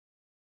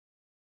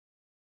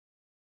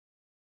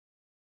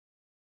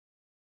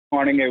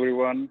Morning,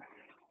 everyone.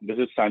 This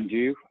is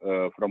Sanjeev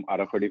from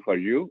RFID for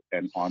You,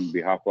 and on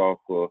behalf of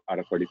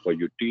RFID for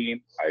You team,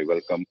 I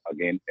welcome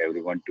again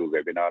everyone to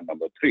webinar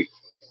number 3.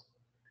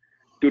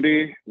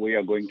 Today, we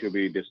are going to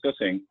be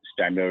discussing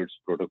standards,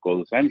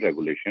 protocols, and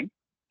regulation,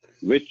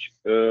 which,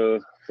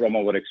 from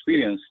our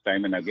experience,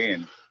 time and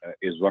again,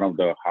 is one of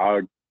the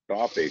hard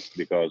topics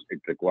because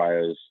it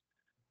requires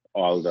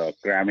all the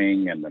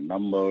cramming and the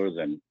numbers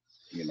and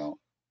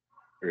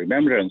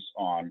remembrance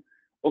on.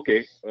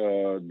 Okay,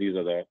 these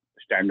are the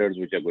standards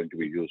which are going to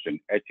be used in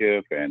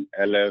HF and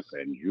LF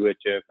and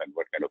UHF, and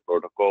what kind of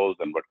protocols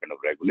and what kind of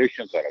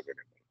regulations are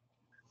available.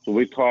 So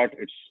we thought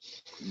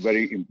it's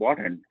very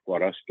important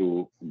for us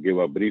to give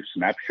a brief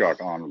snapshot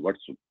on what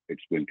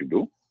it's going to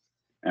do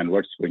and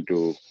what's going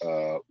to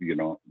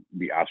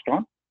be asked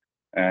on.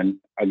 And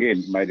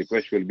again, my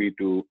request will be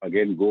to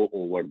again go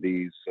over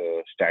these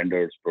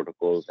standards,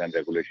 protocols, and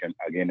regulation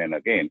again and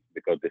again,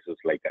 because this is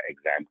like an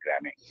exam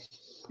cramming.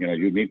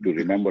 You need to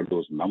remember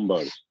those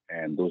numbers,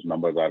 and those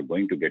numbers are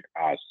going to get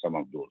asked, some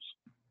of those.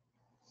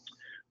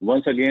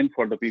 Once again,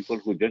 for the people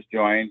who just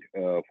joined,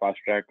 Fast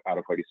Track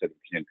RFID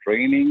Certification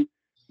Training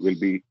will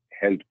be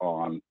held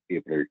on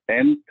April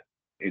 10th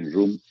in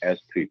room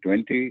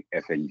S320,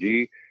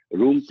 FNG.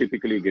 Room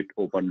typically get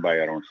opened by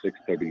around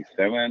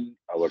 6:37.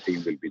 Our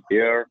team will be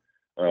there.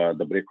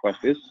 The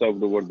breakfast is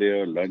served over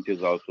there. Lunch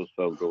is also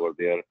served over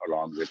there,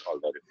 along with all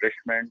the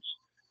refreshments.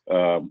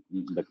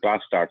 The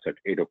class starts at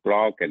 8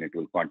 o'clock and it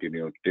will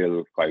continue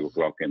till 5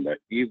 o'clock in the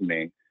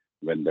evening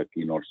when the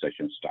keynote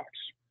session starts.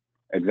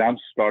 Exam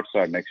slots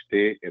are next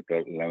day,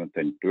 April 11th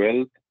and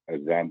 12th.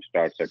 Exam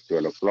starts at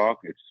 12 o'clock.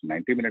 It's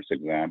 90 minutes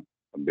exam.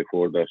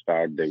 Before the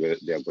start,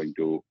 they are going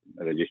to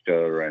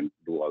register and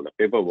do all the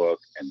paperwork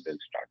and then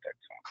start the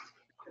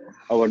exam.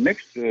 Our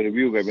next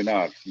review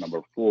webinar,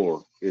 number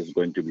 4, is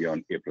going to be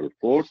on April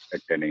 4th at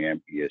 10 a.m.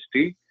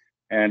 EST.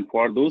 And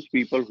for those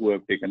people who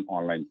have taken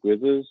online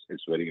quizzes,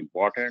 it's very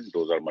important.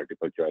 Those are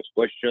multiple choice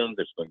questions.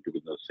 It's going to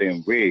be the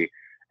same way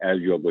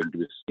as you are going to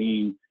be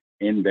seeing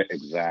in the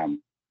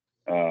exam,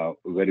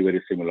 very,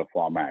 very similar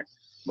format.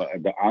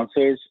 But the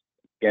answers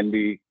can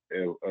be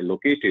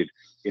located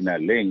in a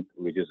link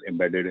which is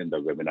embedded in the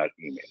webinar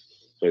email.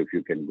 So if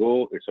you can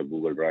go, it's a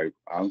Google Drive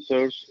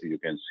answers. You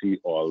can see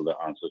all the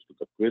answers to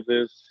the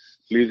quizzes.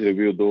 Please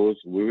review those.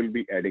 We will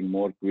be adding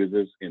more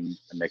quizzes in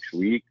next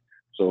week.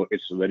 So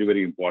it's very,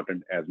 very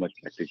important. As much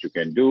practice you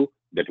can do,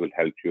 that will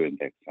help you in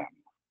the exam.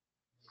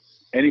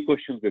 Any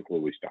questions before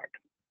we start?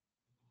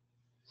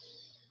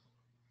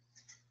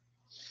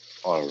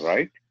 All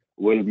right.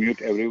 We'll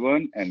mute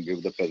everyone and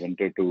give the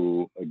presenter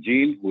to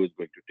Jean, who is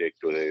going to take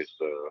today's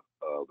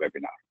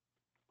webinar.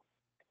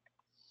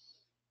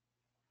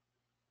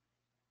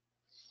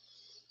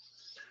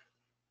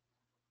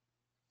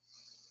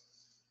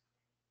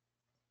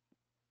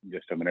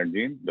 Just a minute,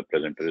 Jean. The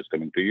presenter is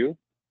coming to you.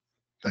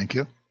 Thank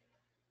you.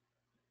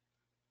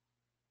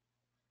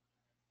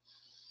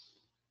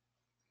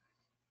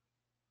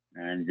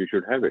 And you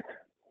should have it.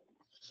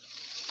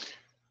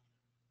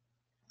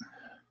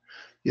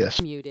 Yes.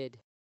 Muted.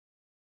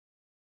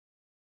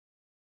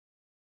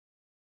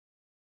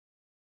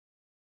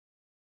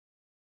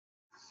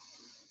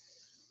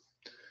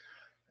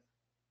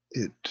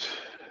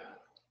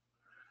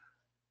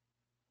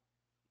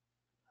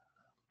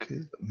 Okay,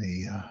 let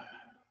me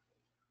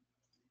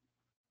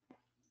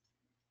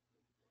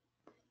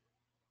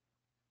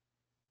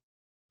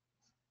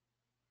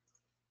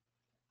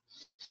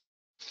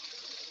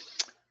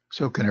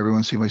so can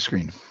everyone see my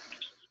screen?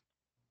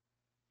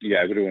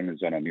 Yeah, everyone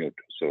is on a mute,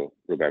 so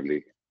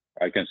probably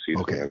I can see.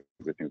 Okay. So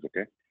everything's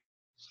okay.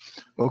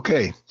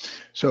 Okay,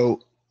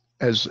 so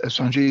as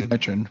Sanjeev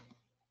mentioned,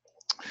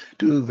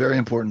 two very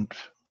important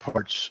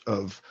parts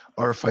of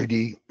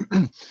RFID,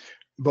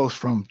 both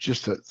from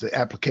just the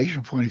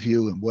application point of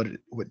view and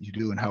what you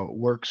do and how it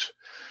works,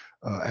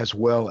 as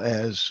well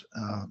as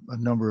a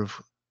number of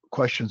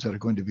questions that are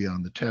going to be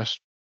on the test,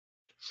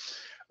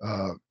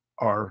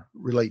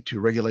 relate to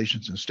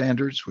regulations and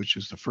standards, which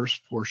is the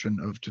first portion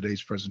of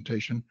today's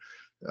presentation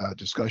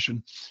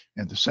discussion,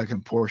 and the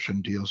second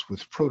portion deals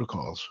with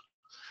protocols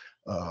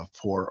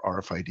for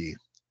RFID.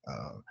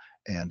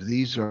 And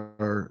these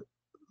are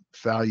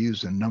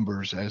values and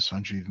numbers, as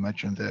Sanjeev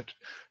mentioned, that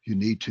you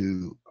need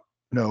to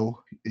know,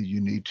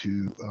 you need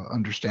to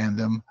understand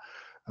them,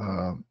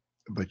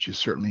 but you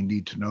certainly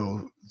need to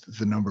know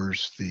the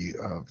numbers, the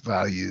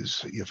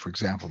values, for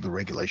example, the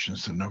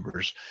regulations, the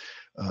numbers,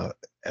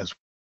 as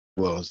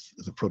well as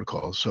the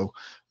protocols. So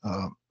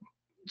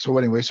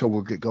anyway, so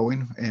we'll get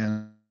going.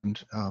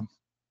 And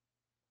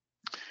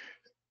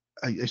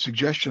a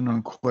suggestion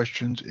on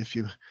questions: if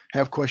you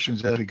have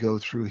questions as we go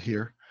through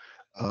here,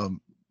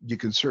 you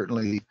can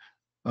certainly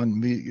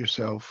unmute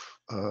yourself,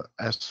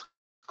 ask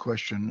a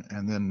question,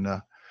 and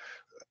then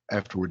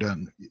after we're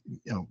done,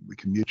 we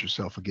can mute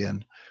yourself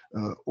again.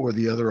 Or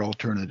the other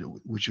alternative,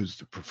 which is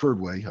the preferred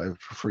way, I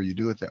prefer you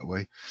do it that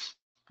way.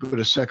 But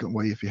a second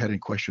way, if you had any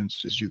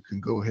questions, is you can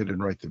go ahead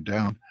and write them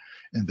down,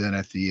 and then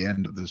at the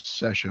end of the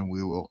session,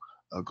 we will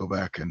go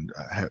back and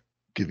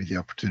give you the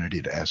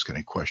opportunity to ask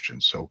any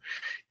questions. So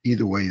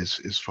either way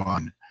is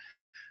fine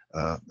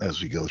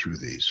as we go through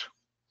these.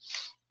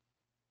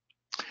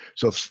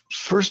 So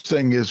first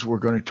thing is we're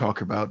going to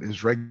talk about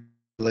is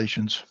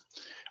regulations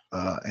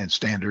and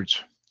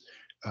standards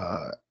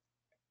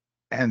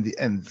and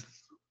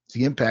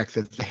the impact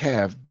that they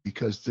have,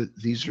 because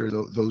these are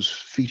those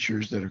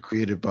features that are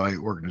created by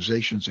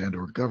organizations and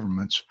or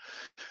governments,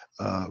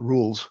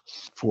 rules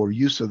for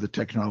use of the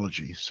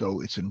technology.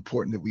 So it's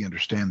important that we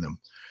understand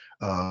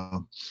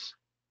them.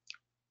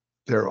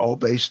 They're all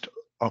based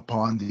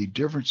upon the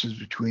differences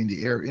between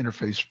the air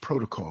interface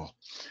protocol.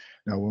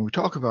 Now, when we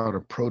talk about a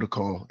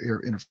protocol,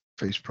 air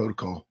interface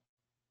protocol,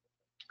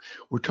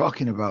 we're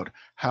talking about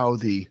how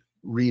the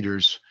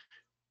readers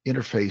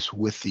interface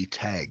with the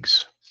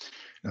tags.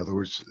 In other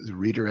words, the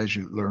reader, as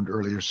you learned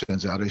earlier,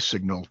 sends out a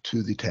signal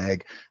to the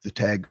tag. The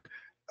tag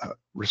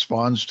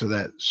responds to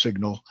that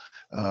signal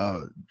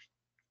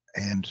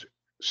and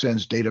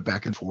sends data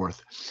back and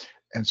forth.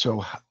 And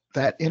so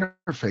that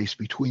interface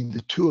between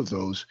the two of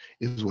those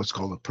is what's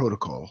called a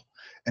protocol.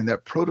 And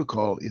that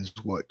protocol is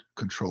what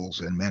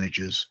controls and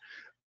manages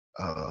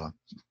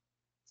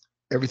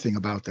everything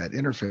about that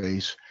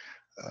interface.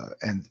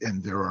 And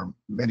there are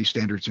many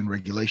standards and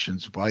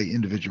regulations by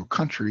individual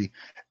country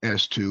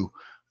as to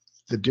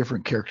the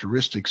different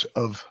characteristics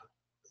of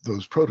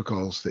those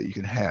protocols that you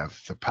can have.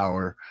 The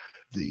power,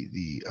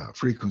 the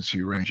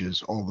frequency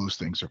ranges, all those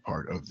things are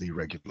part of the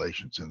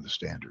regulations and the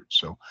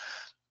standards. So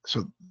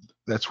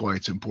that's why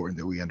it's important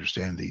that we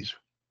understand these.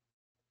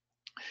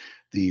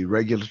 The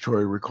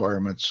regulatory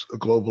requirements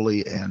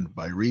globally and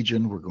by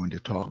region, we're going to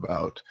talk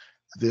about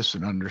this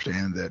and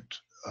understand that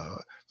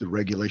the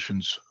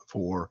regulations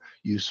for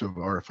use of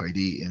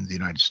RFID in the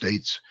United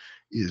States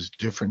is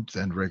different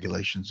than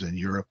regulations in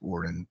Europe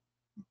or in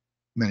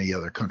many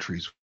other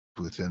countries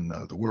within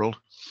the world.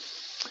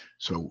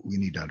 So we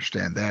need to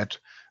understand that.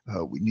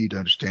 We need to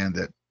understand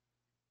that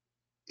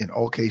in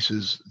all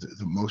cases,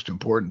 the most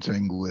important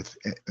thing with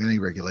any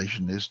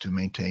regulation is to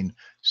maintain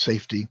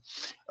safety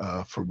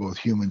for both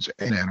humans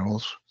and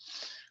animals.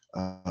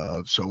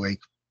 So a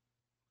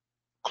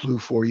clue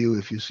for you,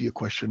 if you see a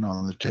question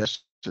on the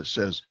test that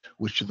says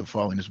which of the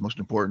following is most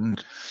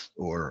important,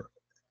 or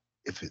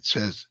if it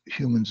says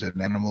humans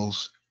and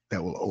animals,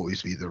 that will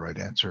always be the right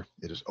answer.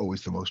 It is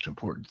always the most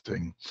important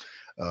thing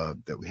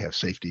that we have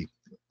safety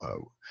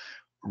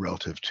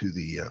relative to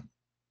the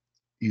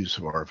use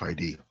of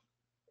RFID.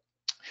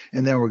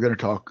 And then we're going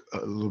to talk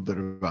a little bit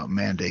about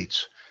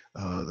mandates.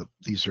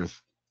 These are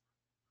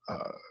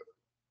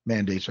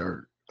mandates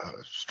are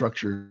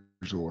structures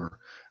or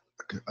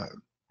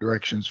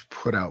directions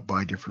put out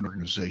by different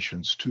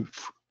organizations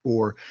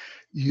for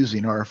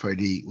using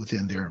RFID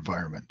within their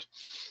environment.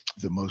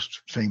 The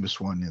most famous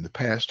one in the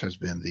past has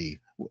been the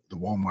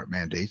Walmart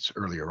mandates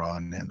earlier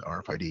on in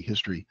RFID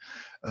history.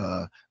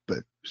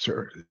 But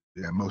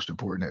most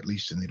important, at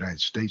least in the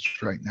United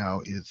States right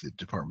now, is the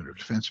Department of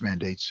Defense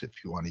mandates. If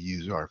you want to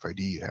use RFID,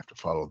 you have to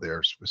follow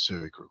their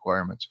specific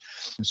requirements.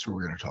 And so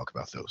we're going to talk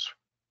about those.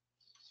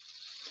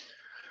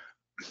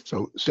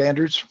 So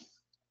standards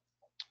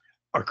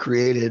are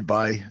created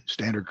by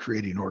standard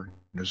creating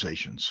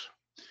organizations.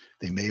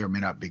 They may or may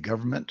not be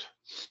government.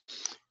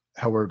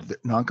 However, the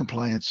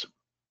non-compliance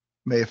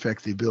may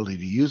affect the ability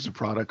to use the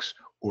products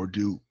or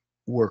do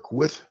work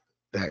with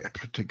that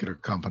particular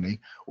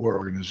company or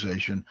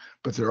organization,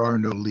 but there are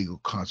no legal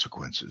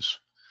consequences.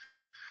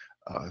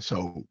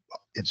 So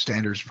in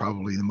standards,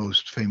 probably the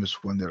most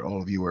famous one that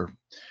all of you are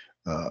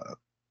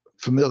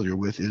familiar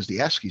with is the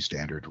ASCII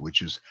standard,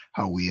 which is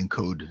how we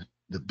encode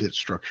the bit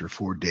structure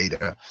for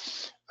data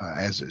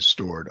as it's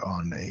stored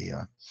on a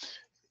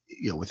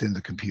within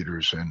the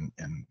computers and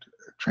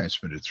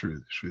transmitted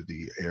through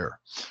the air.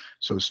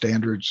 So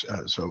standards,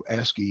 so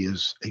ASCII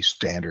is a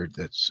standard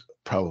that's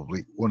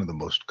probably one of the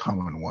most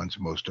common ones,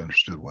 most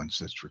understood ones,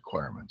 that's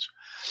requirements.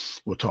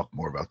 We'll talk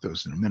more about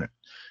those in a minute.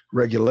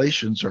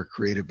 Regulations are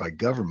created by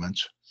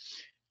governments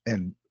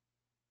and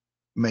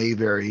may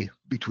vary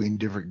between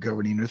different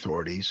governing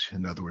authorities.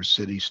 In other words,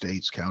 cities,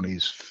 states,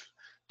 counties,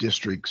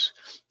 districts,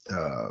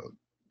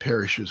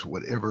 parishes,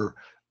 whatever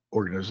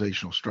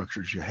organizational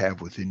structures you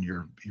have within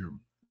your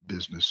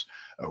business,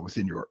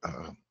 within your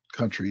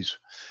countries,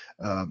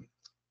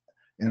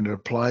 and it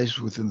applies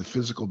within the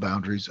physical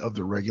boundaries of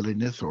the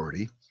regulating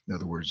authority. In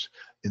other words,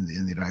 in the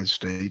United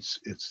States,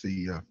 it's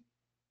the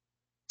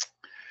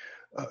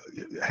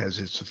has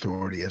its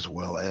authority, as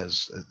well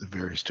as the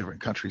various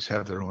different countries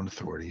have their own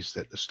authorities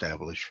that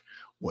establish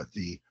what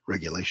the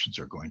regulations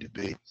are going to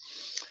be.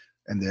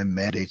 And then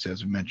mandates,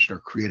 as I mentioned,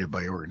 are created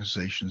by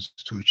organizations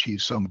to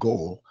achieve some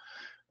goal,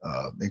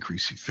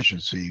 increase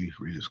efficiency,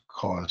 reduce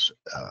costs.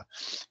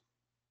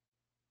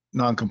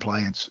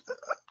 Non-compliance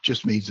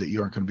just means that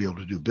you aren't going to be able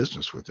to do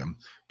business with them,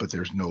 but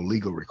there's no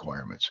legal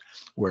requirements.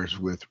 Whereas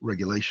with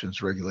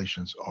regulations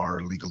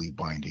are legally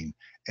binding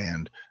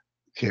and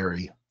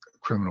carry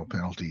criminal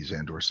penalties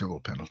and or civil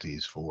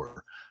penalties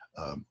for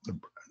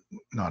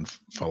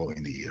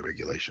non-following the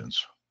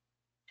regulations.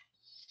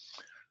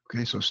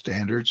 Okay, so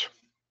standards.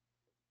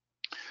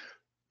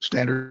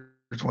 Standards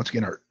once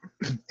again, are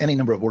any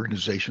number of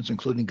organizations,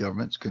 including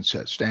governments, can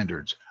set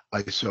standards.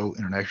 ISO,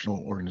 International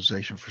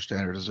Organization for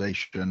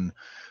Standardization,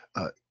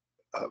 uh,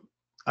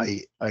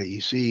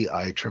 IEC,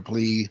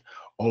 IEEE,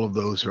 all of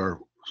those are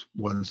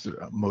ones that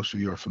most of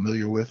you are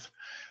familiar with.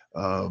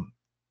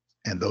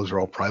 And those are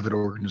all private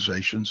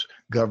organizations,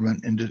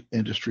 government,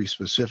 industry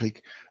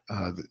specific.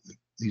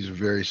 These are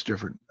various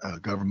different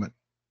government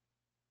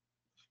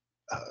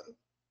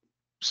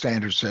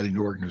standard setting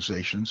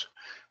organizations.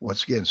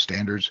 Once again,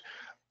 standards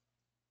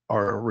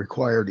are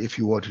required if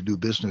you want to do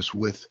business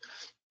with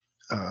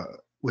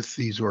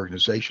these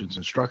organizations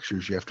and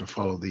structures. You have to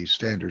follow these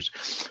standards.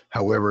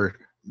 However,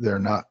 they're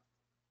not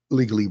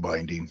legally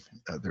binding.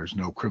 There's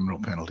no criminal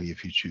penalty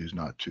if you choose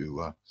not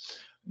to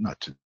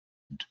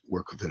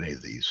work with any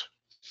of these.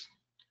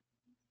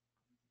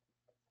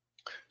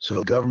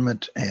 So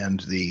government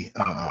and the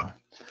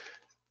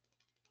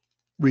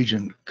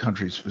region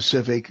country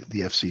specific,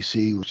 the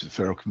FCC, which is the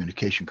Federal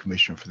Communication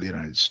Commission for the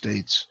United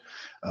States,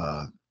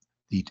 the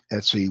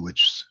ETSI,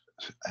 which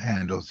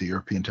handles the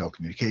European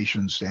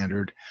Telecommunications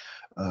Standard,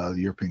 the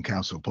European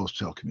Council of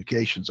Postal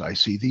Telecommunications,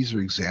 IC. These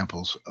are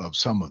examples of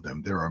some of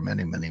them. There are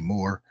many, many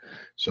more.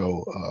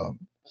 So,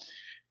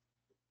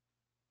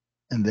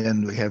 and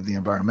then we have the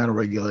environmental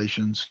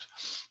regulations,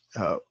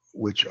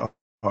 which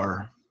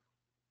are,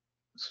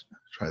 let's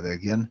try that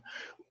again,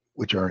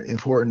 which are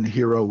important.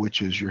 HERO,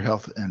 which is your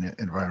health and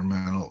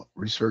environmental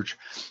research,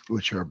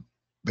 which are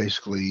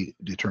basically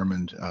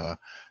determined,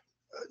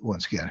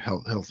 once again,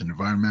 health and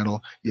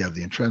environmental. You have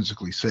the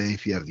intrinsically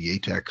safe, you have the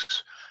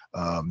ATEX,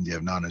 you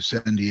have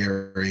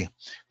non-incendiary.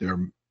 There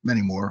are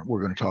many more.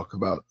 We're going to talk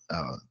about,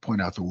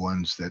 point out the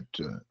ones that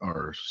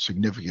are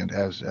significant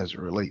as it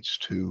relates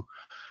to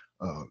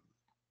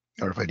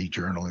RFID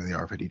journal and the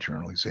RFID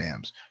journal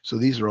exams. So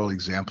these are all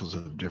examples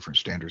of different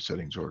standard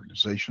settings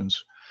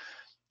organizations.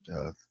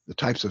 The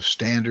types of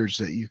standards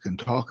that you can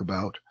talk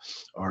about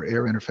are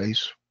air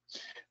interface,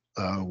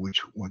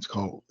 which one's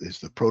called is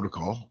the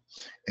protocol,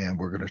 and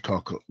we're going to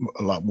talk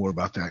a lot more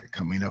about that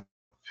coming up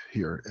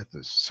here at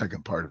the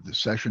second part of this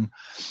session.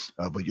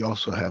 But you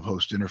also have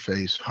host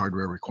interface,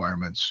 hardware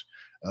requirements,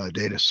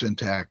 data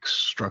syntax,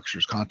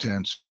 structures,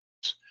 contents.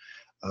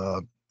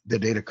 The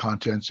data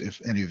contents, if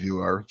any of you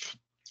are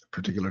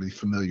particularly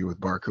familiar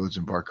with barcodes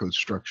and barcode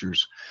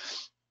structures,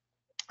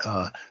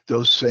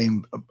 those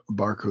same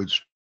barcode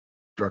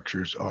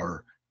structures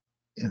are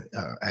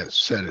as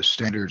set as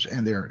standards,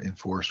 and they're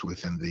enforced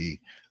within the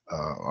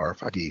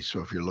RFID.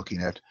 So if you're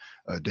looking at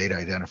data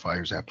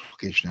identifiers,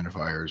 application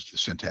identifiers, the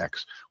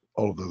syntax,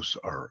 all of those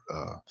are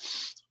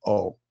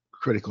all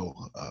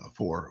critical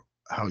for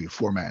how you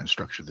format and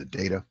structure the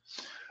data.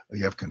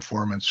 You have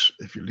conformance.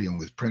 If you're dealing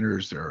with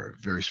printers, there are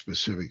very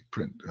specific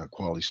print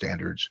quality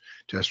standards,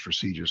 test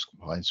procedures,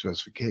 compliance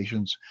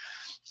specifications,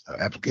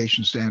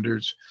 application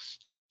standards,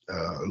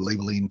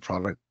 labeling,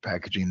 product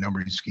packaging,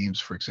 numbering schemes.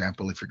 For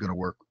example, if you're going to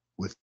work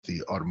with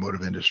the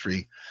automotive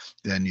industry,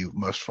 then you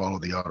must follow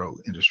the auto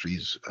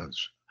industry's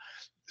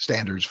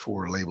standards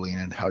for labeling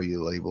and how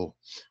you label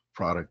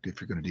product. If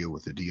you're going to deal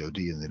with the DoD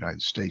in the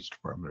United States,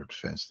 Department of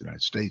Defense, the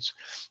United States,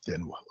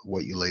 then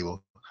what you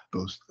label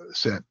goes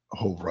set a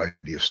whole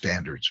variety of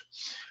standards.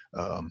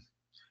 On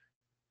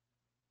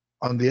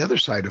the other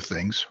side of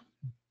things,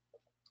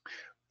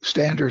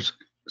 standards,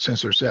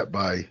 since they're set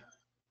by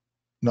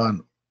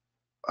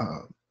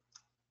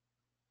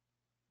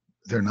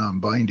they're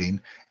non-binding,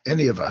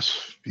 any of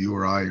us, you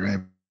or I or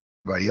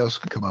anybody else,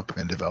 can come up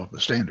and develop a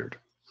standard.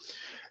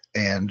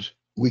 And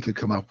we could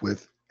come up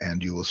with,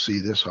 and you will see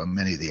this on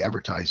many of the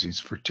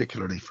advertisings,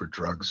 particularly for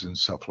drugs and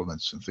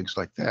supplements and things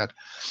like that,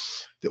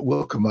 that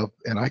will come up,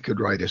 and I could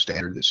write a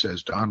standard that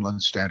says Donlan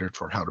standard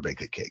for how to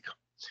bake a cake.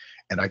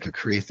 And I could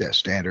create that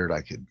standard,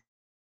 I could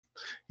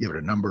give it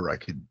a number, I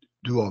could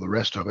do all the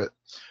rest of it,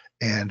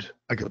 and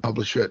I could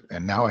publish it,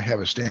 and now I have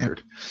a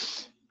standard.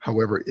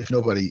 However, if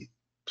nobody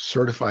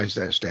certifies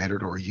that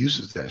standard or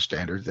uses that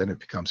standard, then it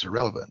becomes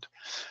irrelevant.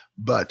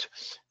 But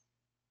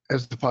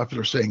as the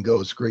popular saying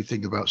goes, the great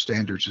thing about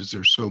standards is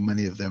there's so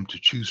many of them to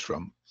choose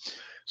from.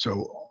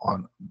 So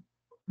on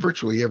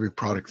virtually every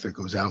product that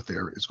goes out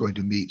there is going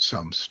to meet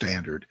some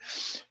standard.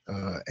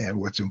 And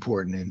what's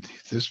important in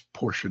this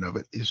portion of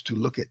it is to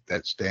look at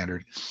that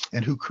standard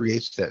and who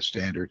creates that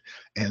standard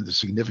and the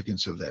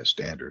significance of that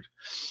standard.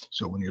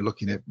 So when you're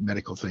looking at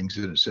medical things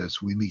and it says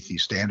we meet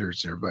these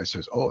standards, and everybody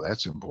says, oh,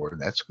 that's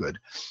important, that's good.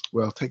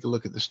 Well, take a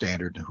look at the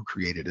standard and who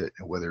created it,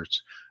 and whether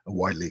it's a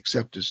widely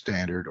accepted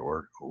standard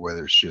or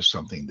whether it's just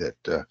something that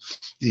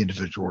the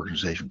individual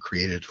organization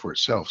created for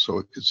itself. So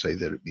it could say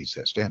that it meets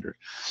that standard.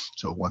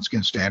 So once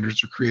again,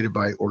 standards are created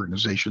by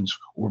organizations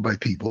or by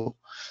people,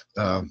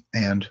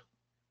 and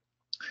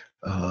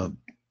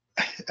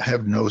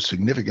have no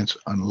significance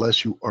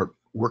unless you are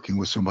working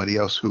with somebody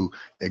else who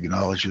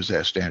acknowledges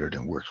that standard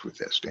and works with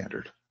that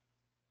standard.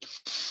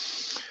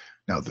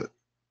 Now, the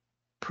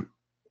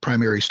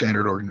primary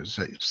standard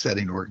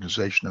setting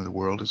organization in the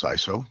world is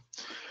ISO,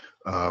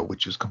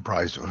 which is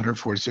comprised of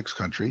 146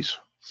 countries.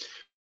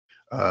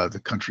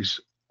 The countries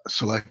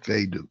select,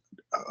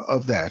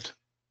 of that,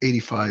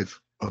 85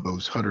 of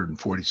those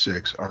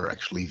 146 are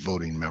actually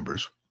voting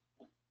members.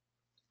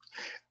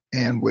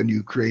 And when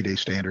you create a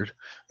standard,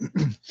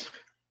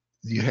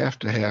 you have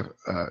to have,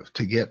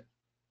 to get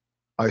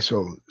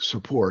ISO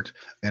support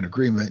and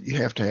agreement, you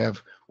have to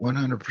have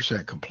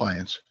 100%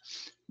 compliance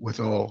with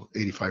all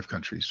 85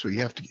 countries. So you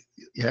have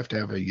to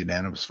have a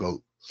unanimous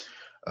vote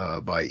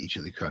by each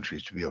of the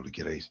countries to be able to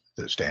get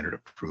the standard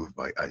approved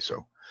by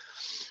ISO.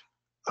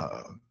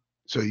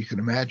 So you can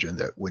imagine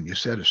that when you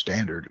set a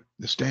standard,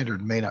 the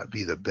standard may not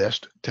be the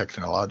best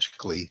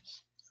technologically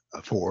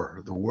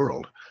for the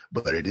world,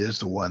 but it is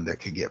the one that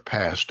can get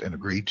passed and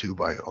agreed to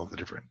by all the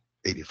different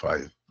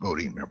 85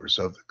 voting members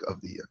of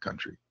the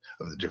country,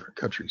 of the different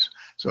countries.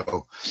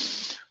 So,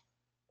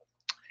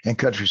 and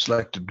countries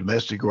select a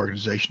domestic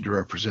organization to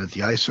represent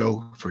the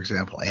ISO, for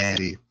example,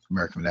 ANSI,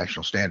 American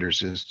National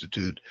Standards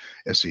Institute,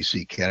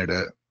 SEC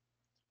Canada,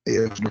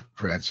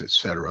 France,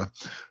 etc.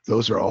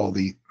 Those are all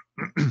the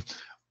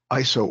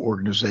ISO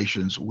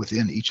organizations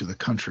within each of the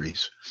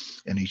countries,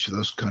 and each of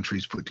those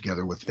countries put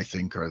together what they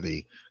think are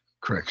the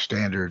correct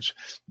standards.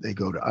 They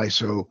go to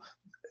ISO,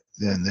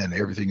 then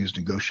everything is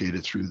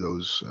negotiated through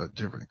those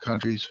different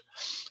countries,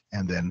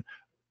 and then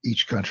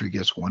each country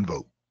gets one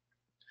vote,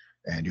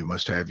 and you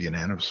must have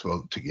unanimous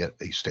vote to get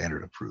a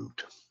standard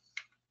approved.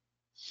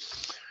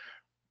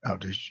 Now,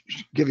 to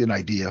give you an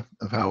idea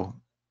of how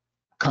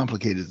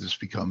complicated this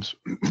becomes,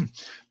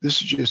 this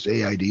is just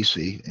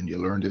AIDC, and you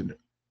learned in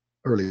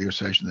earlier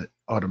session that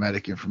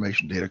automatic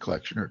information data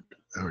collection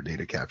or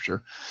data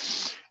capture.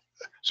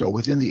 So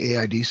within the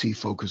AIDC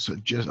focus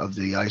of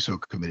the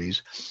ISO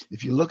committees,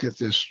 if you look at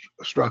this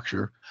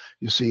structure,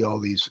 you see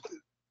all these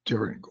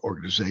different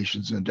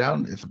organizations, and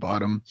down at the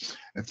bottom,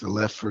 at the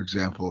left, for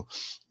example,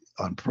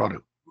 on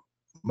product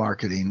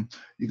marketing,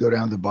 you go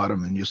down the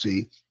bottom and you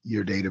see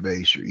your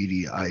database, your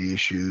EDI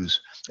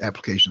issues,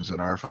 applications on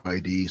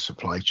RFID,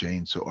 supply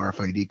chain. So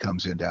RFID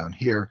comes in down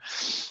here.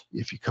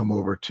 If you come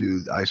over to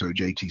the ISO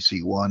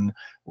JTC1,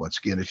 once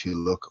again, if you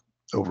look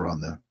over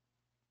on the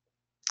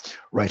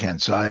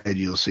right-hand side,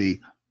 you'll see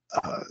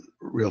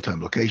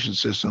real-time location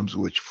systems,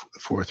 which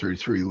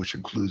 433, which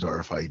includes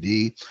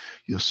RFID.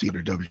 You'll see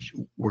under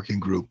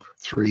working group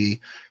 3,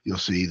 you'll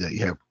see that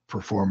you have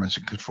performance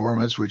and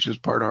conformance, which is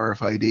part of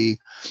RFID.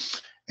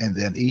 And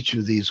then each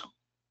of these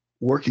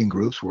working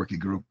groups, working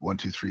group 1,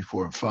 2, 3,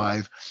 4, and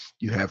 5,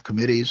 you have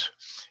committees.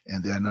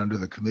 And then under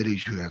the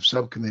committees, you have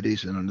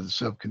subcommittees. And under the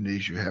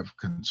subcommittees, you have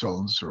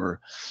consultants.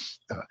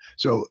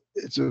 So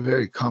it's a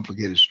very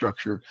complicated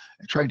structure.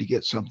 And trying to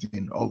get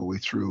something all the way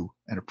through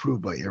and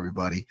approved by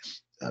everybody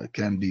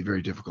can be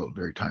very difficult,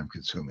 very time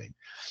consuming,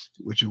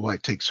 which is why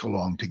it takes so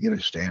long to get a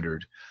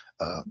standard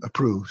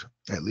approved,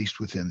 at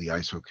least within the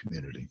ISO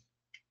community.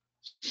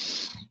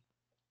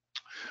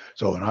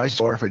 So in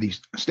ISO RFID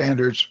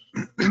standards,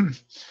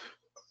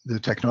 the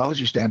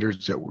technology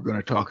standards that we're going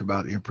to talk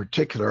about in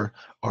particular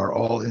are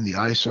all in the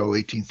ISO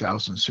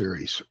 18000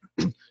 series.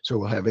 So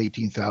we'll have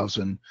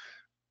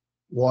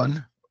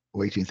 18001,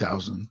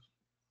 18000,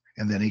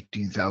 and then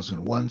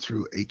 18001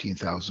 through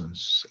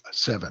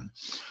 18007.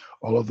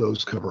 All of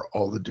those cover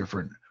all the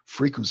different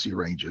frequency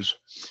ranges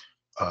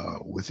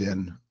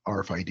within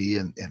RFID,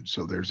 and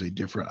so there's a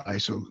different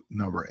ISO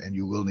number, and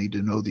you will need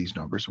to know these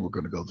numbers, and we're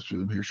going to go through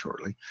them here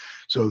shortly.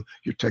 So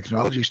your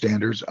technology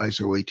standards,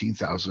 ISO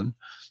 18000,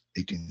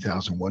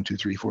 18001, 2,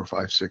 3, 4,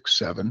 5, 6,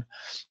 7,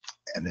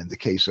 and in the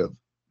case of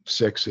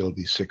 6, it'll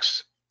be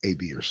 6 A,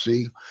 B, or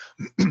C.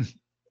 And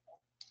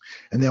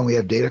then we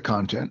have data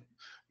content.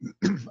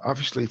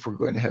 Obviously, if we're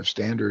going to have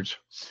standards,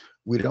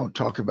 we don't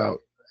talk about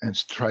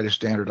and try to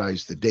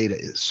standardize the data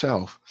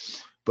itself,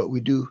 but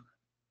we do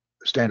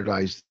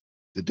standardize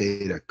the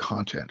data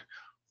content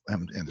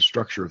and the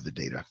structure of the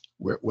data.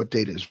 What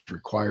data is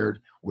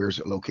required? Where is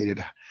it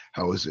located?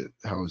 How is it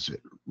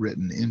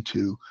written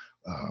into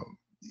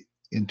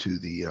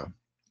the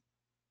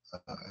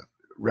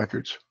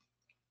records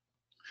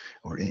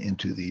or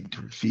into the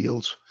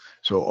fields?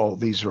 So all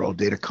these are all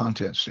data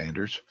content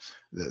standards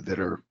that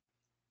are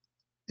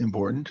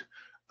important.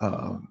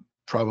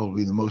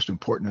 Probably the most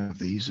important of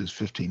these is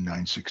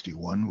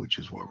 15961, which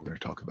is what we're going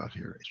to talk about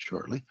here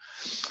shortly.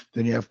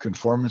 Then you have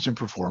conformance and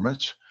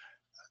performance,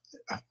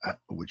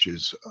 which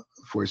is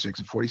 46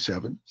 and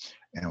 47.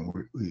 And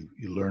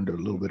you learned a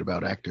little bit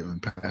about active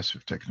and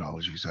passive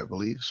technologies, I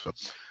believe. So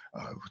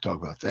we'll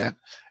talk about that.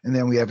 And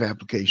then we have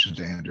application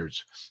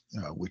standards,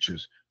 which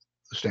is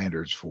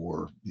standards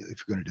for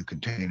if you're going to do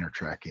container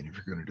tracking, if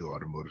you're going to do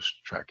automotive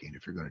tracking,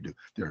 if you're going to do,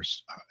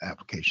 there's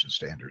application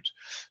standards.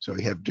 So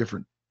we have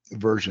different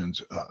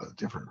versions,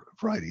 different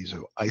varieties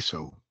of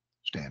ISO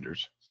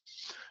standards.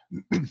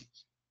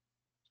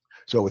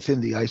 So within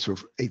the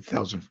ISO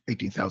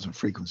 18000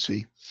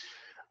 frequency,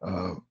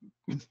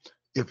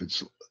 if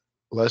it's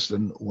less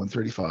than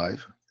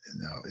 135,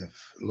 now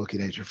if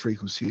looking at your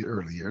frequency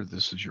earlier,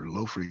 this is your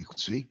low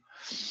frequency.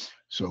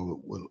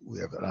 So we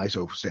have an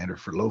ISO standard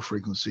for low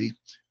frequency.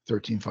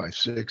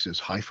 1356 is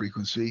high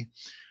frequency.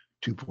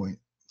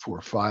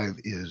 2.45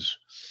 is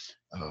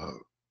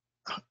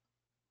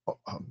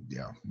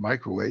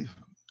microwave,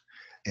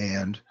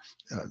 and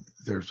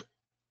there's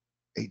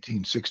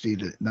 1860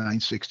 to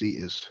 960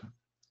 is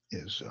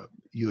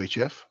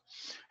UHF,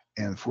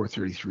 and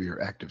 433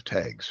 are active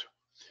tags.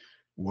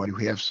 Why do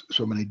we have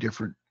so many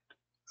different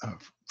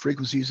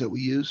frequencies that we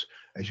use?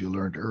 As you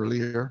learned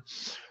earlier,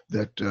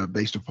 that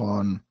based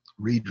upon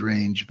read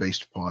range,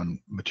 based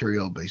upon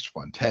material, based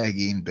upon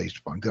tagging, based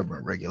upon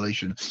government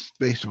regulation,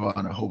 based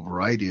upon a whole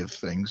variety of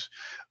things,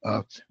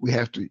 we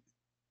have to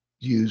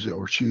use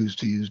or choose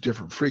to use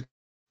different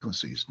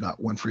frequencies. Not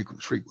one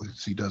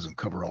frequency doesn't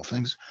cover all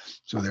things.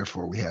 So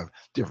therefore we have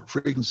different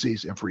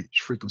frequencies, and for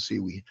each frequency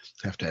we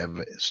have to have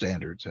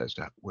standards as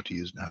to what to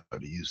use and how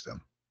to use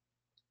them.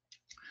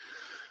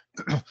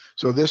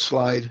 So this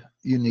slide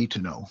you need to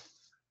know.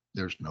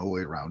 There's no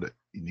way around it.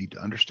 You need to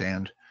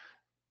understand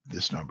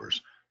this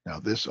numbers. Now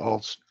this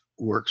all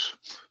works.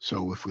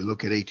 So if we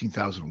look at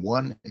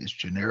 18,001, it's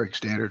generic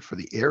standard for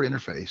the air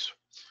interface.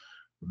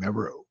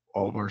 Remember,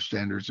 all of our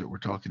standards that we're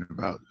talking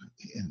about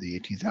in the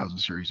 18,000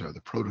 series are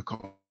the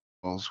protocols,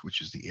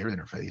 which is the air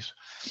interface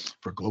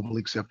for globally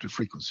accepted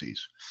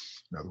frequencies.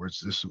 In other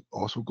words, this is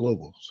also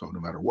global. So no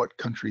matter what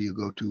country you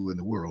go to in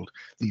the world,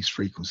 these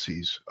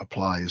frequencies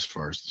apply as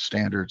far as the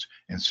standards.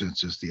 And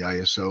since it's the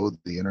ISO,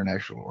 the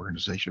International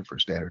Organization for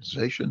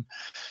Standardization,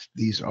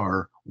 these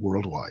are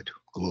worldwide,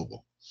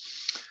 global.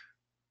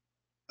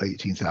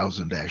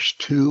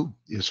 18,000-2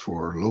 is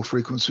for low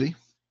frequency.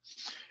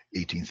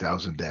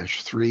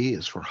 18,000-3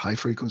 is for high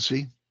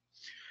frequency.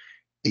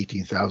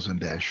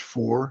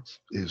 18,000-4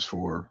 is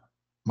for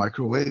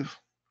microwave.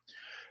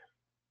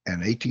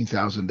 And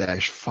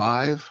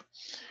 18,000-5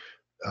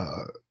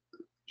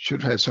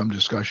 should have had some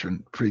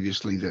discussion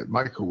previously that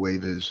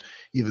microwave is,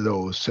 even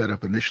though it was set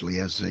up initially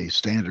as a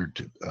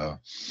standard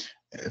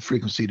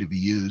frequency to be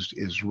used,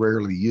 is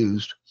rarely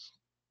used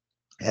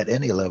at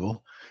any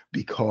level,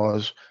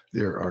 because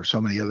there are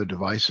so many other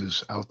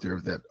devices out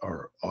there that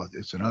are,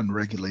 it's an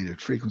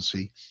unregulated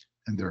frequency,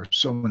 and there are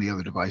so many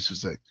other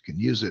devices that can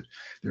use it.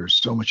 There's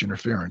so much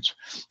interference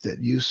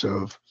that use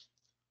of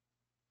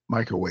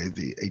microwave,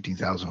 the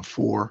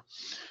 18,004,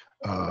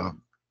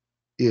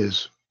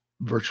 is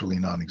virtually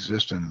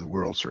non-existent in the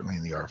world, certainly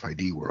in the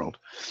RFID world.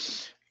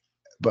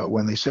 But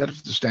when they set up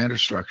the standard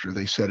structure,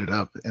 they set it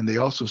up, and they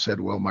also said,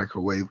 well,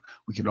 microwave,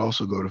 we could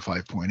also go to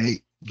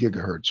 5.8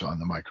 gigahertz on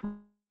the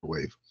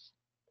microwave.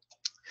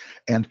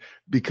 And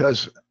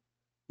because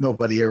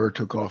nobody ever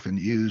took off and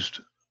used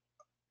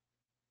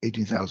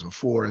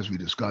 18,004, as we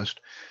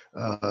discussed,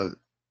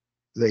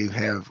 they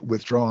have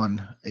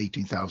withdrawn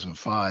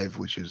 18,005,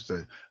 which is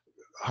the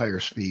higher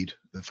speed,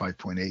 the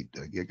 5.8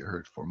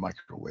 gigahertz for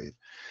microwave.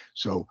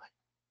 So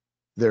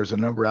there's a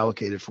number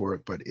allocated for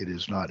it, but it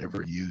is not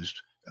ever used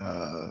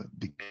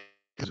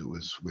because it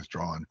was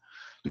withdrawn.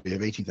 We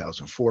have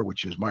 18,004,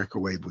 which is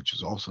microwave, which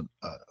is also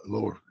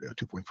lower,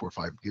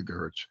 2.45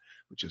 gigahertz,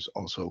 which is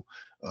also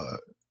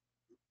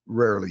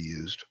rarely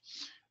used.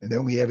 And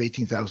then we have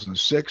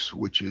 18,006,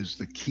 which is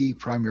the key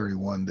primary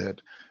one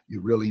that you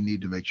really need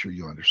to make sure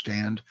you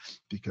understand,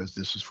 because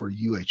this is for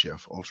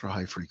UHF, ultra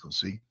high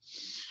frequency.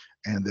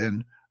 And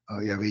then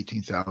you have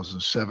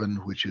 18,007,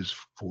 which is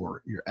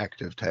for your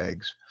active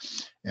tags.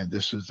 And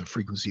this is the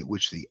frequency at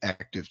which the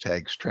active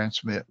tags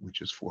transmit, which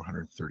is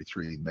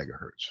 433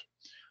 megahertz.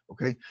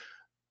 Okay,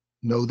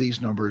 know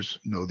these numbers,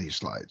 know these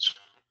slides.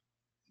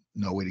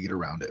 No way to get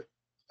around it.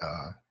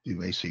 You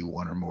may see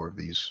one or more of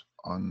these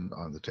on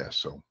the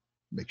test, so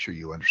make sure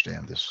you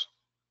understand this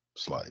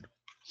slide.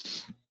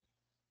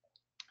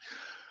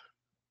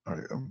 All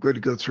right, I'm going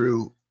to go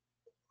through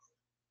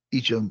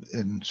each of them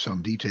in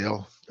some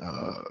detail,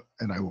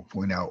 and I will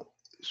point out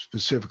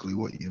specifically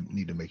what you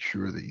need to make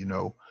sure that you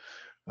know.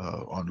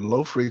 On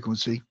low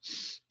frequency,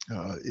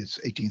 it's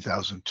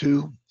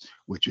 18,002,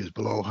 which is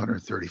below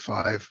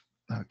 135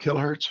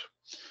 kilohertz.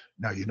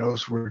 Now you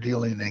notice we're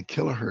dealing in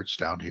kilohertz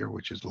down here,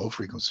 which is low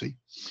frequency.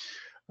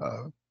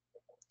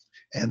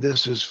 And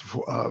this is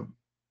for,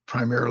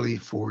 primarily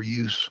for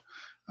use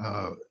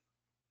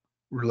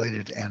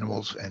related to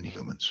animals and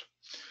humans.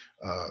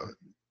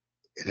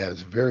 It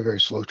has very, very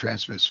slow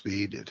transmit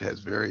speed. It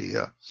has very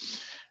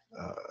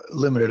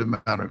limited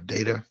amount of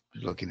data.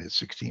 You're looking at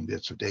 16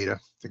 bits of data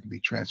that can be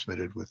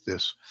transmitted with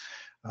this.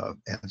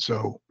 And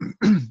so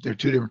there are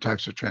two different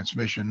types of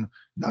transmission,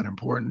 not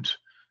important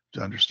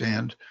to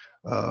understand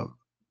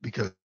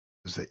because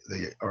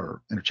they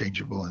are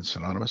interchangeable and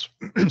synonymous.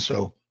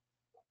 So,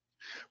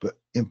 but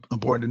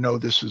important to know,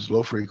 this is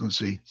low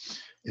frequency.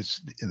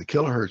 It's in the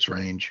kilohertz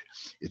range.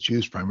 It's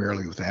used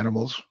primarily with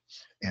animals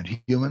and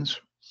humans.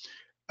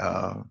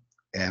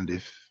 And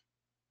if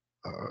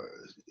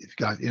you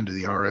got into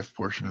the RF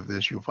portion of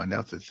this, you'll find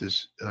out that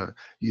this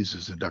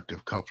uses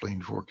inductive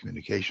coupling for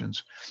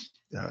communications.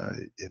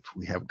 If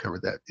we haven't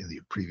covered that in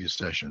the previous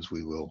sessions,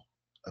 we will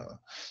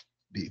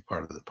be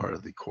part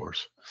of the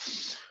course.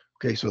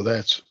 Okay, so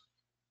that's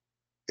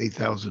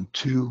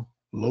 8,002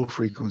 low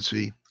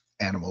frequency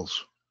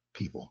animals,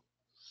 people.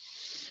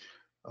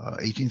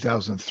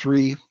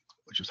 18,003,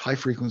 which is high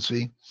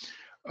frequency.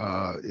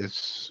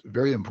 It's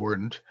very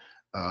important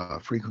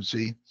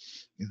frequency.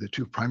 The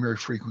two primary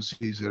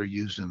frequencies that are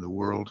used in the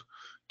world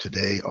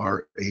today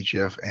are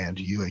HF and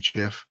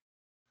UHF.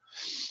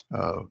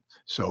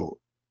 So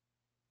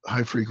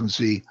high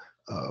frequency,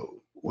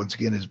 once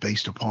again, is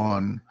based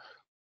upon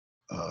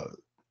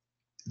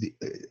the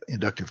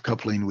inductive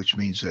coupling, which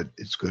means that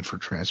it's good for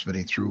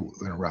transmitting through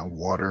and around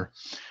water.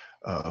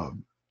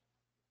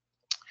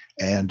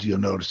 And you'll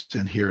notice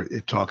in here,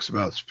 it talks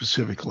about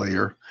specific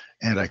layer,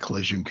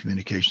 anti-collision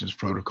communications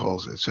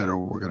protocols, et cetera.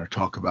 We're going to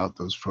talk about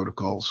those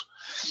protocols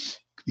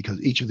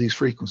because each of these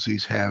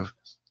frequencies have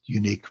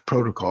unique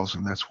protocols,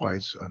 and that's why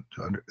it's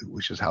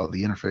which is how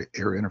the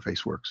air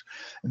interface works.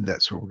 And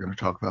that's what we're going to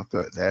talk about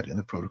that in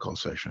the protocol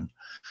session.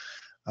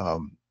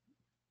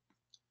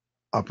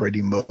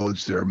 Operating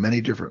modes, there are many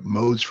different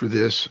modes for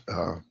this.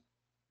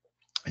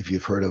 If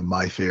you've heard of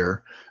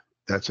MyFair,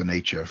 that's an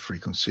HF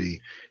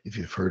frequency. If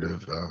you've heard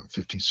of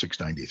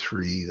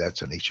 15693,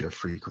 that's an HF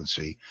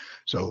frequency.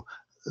 So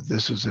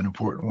this is an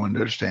important one to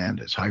understand.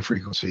 It's high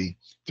frequency,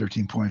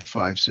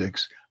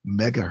 13.56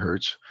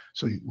 megahertz.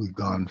 So we've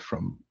gone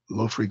from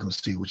low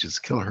frequency, which is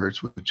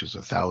kilohertz, which is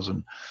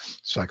 1,000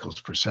 cycles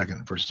per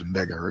second, versus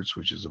megahertz,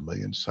 which is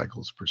 1,000,000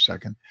 cycles per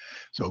second.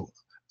 So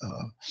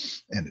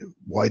and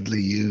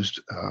widely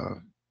used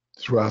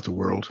throughout the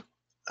world.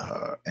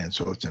 And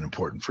so it's an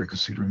important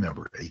frequency to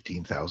remember,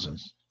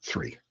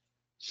 18,003.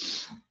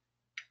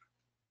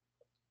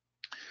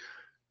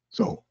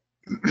 So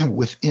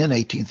within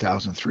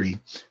 18,003,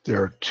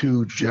 there are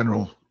two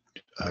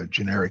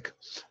generic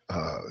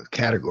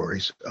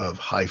categories of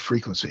high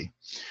frequency.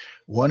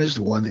 One is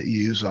the one that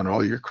you use on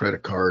all your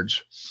credit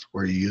cards,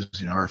 where you're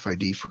using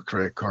RFID for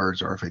credit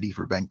cards, RFID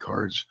for bank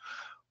cards,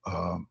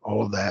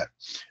 all of that.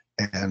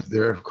 And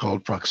they're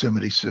called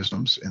proximity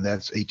systems, and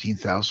that's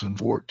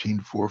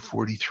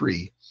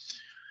 18,014,443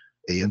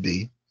 A and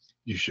B.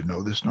 You should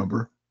know this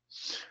number.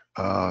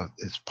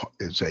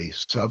 It's a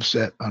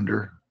subset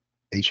under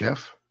HF.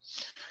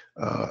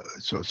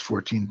 So it's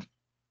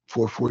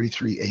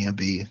 14,443 A and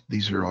B.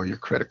 These are all your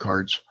credit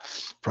cards.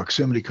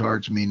 Proximity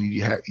cards, meaning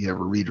you have a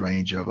read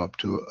range of up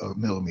to a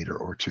millimeter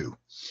or two.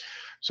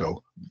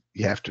 So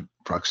you have to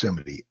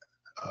proximity.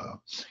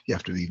 You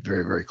have to be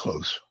very, very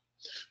close.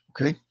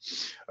 Okay,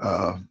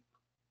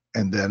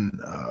 and then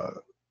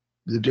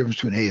the difference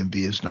between A and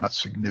B is not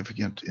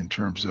significant in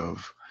terms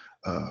of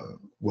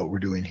what we're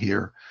doing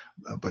here,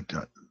 but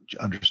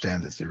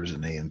understand that there is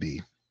an A and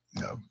B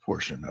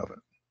portion of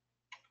it.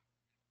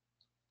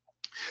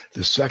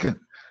 The second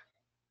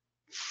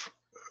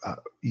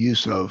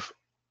use of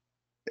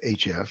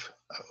HF,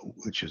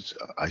 which is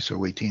ISO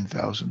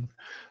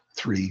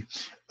 18003,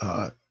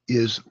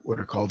 is what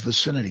are called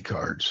vicinity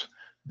cards,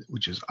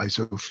 which is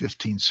ISO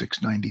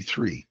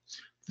 15693.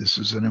 This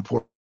is an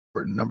important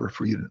number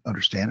for you to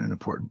understand, an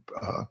important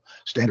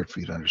standard for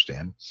you to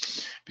understand,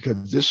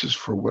 because this is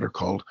for what are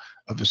called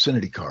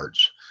vicinity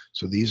cards.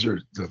 So these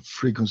are the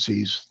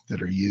frequencies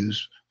that are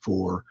used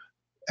for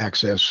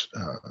access,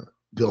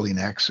 building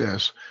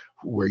access,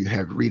 where you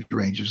have read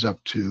ranges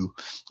up to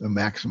a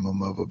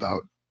maximum of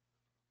about,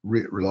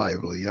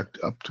 reliably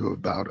up to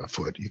about a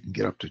foot. You can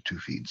get up to 2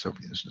 feet in some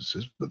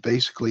instances, but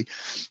basically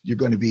you're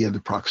going to be in the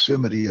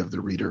proximity of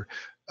the reader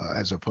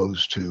as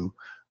opposed to,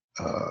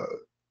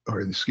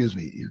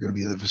 you're going to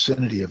be in the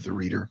vicinity of the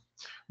reader,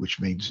 which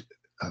means,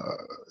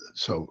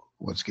 so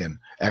once again,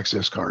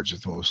 access cards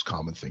is the most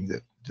common thing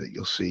that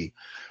you'll see.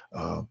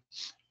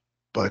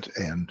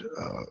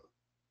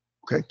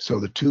 Okay, so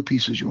the two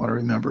pieces you want to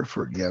remember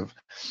you have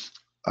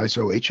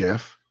ISO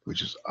HF,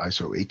 which is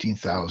ISO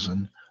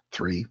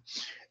 18003,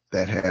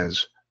 that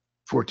has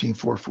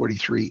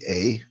 14,443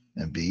 A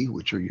and B,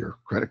 which are your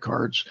credit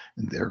cards,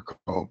 and they're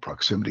called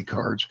proximity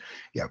cards.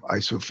 You have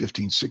ISO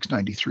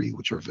 15693,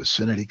 which are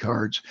vicinity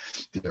cards.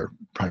 They're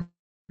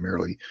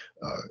primarily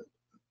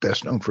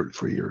best known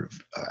for your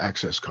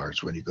access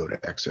cards when you go to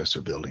access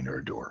a building or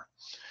a door.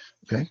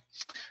 Okay,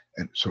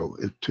 and so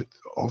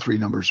all three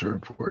numbers are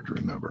important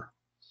to remember.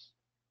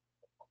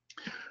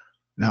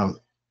 Now,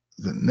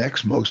 the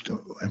next most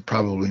and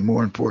probably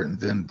more important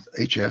than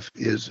HF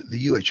is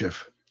the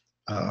UHF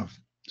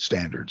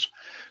standards.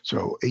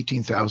 So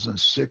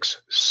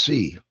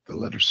 18,006C, the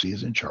letter C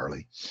is in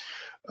Charlie.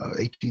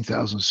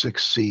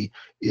 18,006C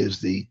is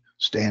the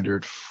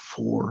standard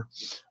for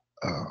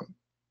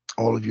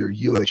all of your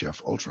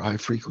UHF, ultra high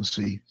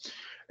frequency,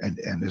 and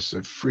it's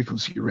a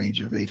frequency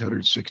range of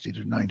 860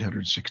 to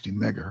 960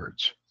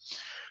 megahertz.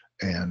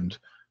 And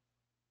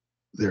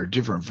there are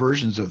different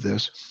versions of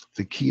this.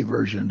 The key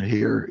version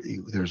here,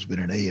 there's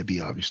been an A, a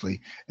B, obviously,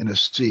 and a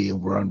C,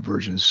 and we're on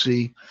version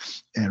C.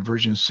 And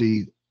version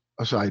C,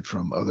 aside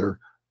from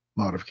other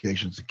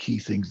modifications, the key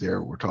things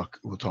there, we'll talk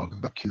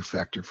about Q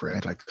factor for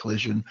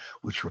anti-collision,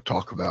 which we'll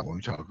talk about when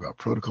we talk about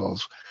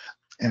protocols,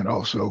 and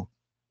also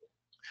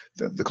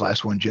the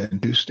class 1 Gen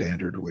 2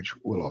 standard, which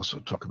we'll also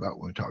talk about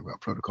when we talk about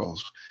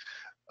protocols.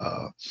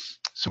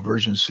 So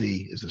version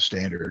C is the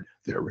standard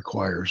that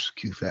requires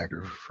Q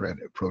factor for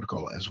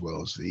protocol, as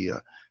well as the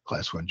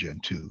class 1 Gen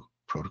 2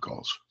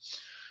 protocols.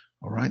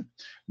 All right.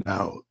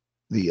 Now,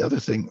 the other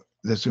thing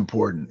that's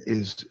important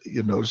is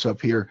you notice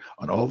up here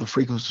on all the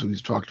frequencies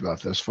we've talked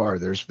about thus far,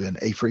 there's been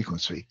a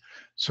frequency.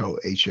 So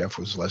HF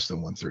was less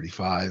than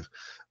 135.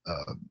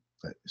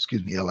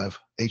 Excuse me, LF.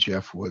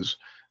 HF was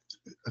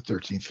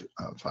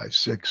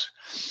 1356.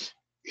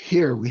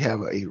 Here we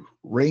have a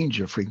range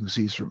of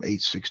frequencies from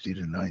 860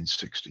 to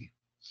 960.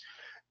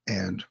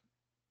 And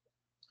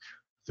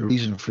the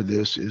reason for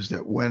this is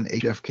that when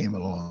HF came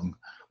along,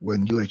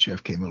 when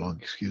UHF came along,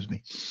 excuse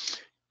me,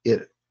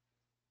 it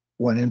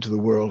went into the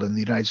world, and the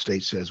United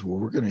States says, well,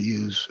 we're going to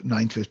use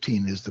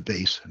 915 as the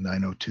base,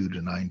 902 to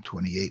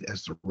 928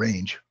 as the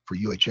range for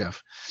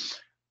UHF,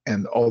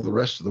 and all the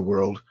rest of the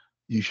world,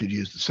 you should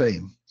use the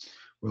same.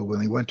 Well, when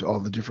they went to all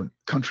the different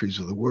countries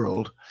of the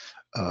world,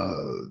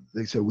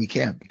 they said we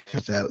can't,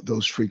 because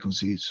those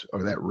frequencies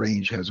or that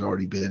range has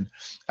already been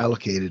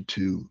allocated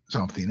to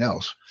something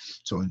else.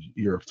 So in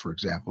Europe, for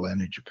example,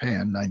 and in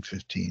Japan,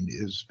 915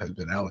 has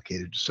been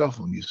allocated to cell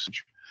phone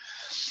usage.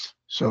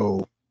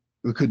 So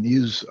we couldn't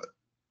use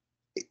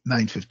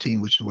 915,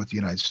 which is what the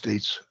United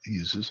States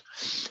uses.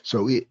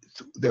 So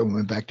then we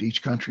went back to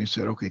each country and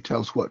said, okay,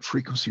 tell us what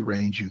frequency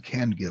range you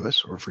can give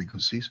us, or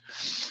frequencies.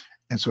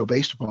 And so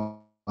based upon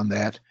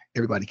that,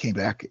 everybody came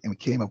back and we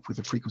came up with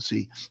a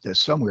frequency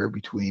that's somewhere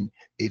between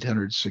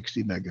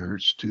 860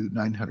 megahertz to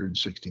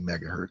 960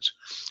 megahertz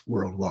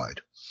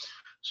worldwide.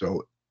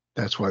 So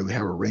that's why we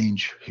have a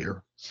range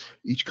here.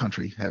 Each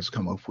country has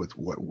come up with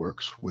what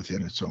works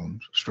within its own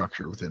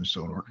structure, within its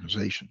own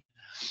organization.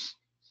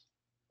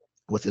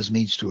 What this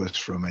means to us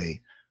from a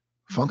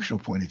functional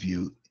point of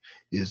view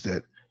is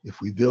that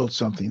if we build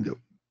something that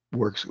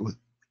works with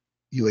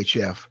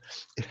UHF,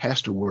 it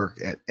has to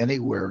work at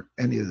anywhere,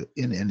 in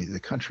any of the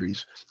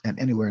countries, and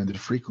anywhere in the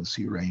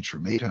frequency range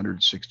from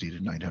 860 to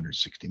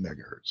 960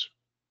 megahertz.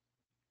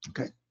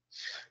 Okay,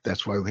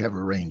 that's why we have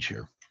a range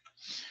here.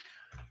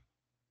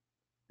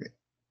 Okay.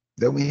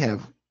 Then we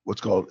have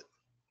what's called,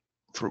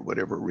 for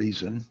whatever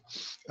reason,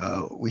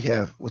 we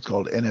have what's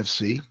called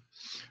NFC,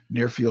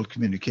 near field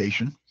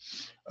communication,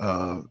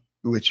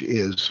 which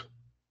is,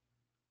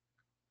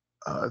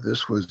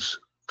 this was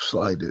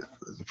the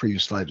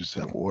previous slide is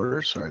out of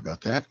order, sorry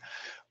about that.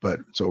 But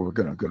so we're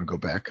going to go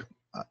back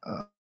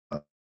a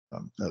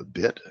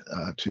bit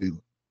to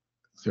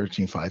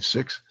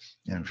 13.5.6.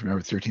 And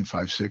remember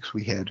 13.5.6,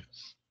 we had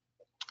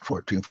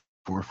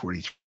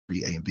 14.443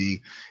 A and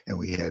B, and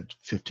we had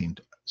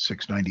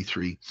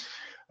 15.693.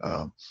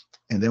 And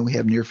then we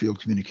have near field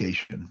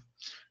communication.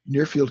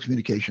 Near field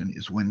communication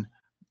is when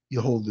you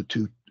hold the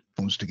two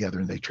phones together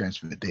and they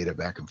transmit data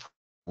back and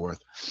forth.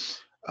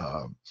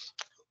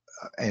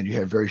 And you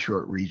have very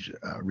short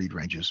read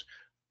ranges.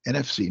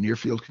 NFC, near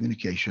field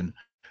communication,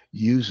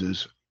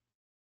 uses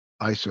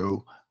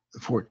ISO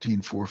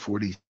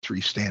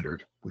 14443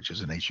 standard, which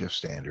is an HF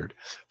standard,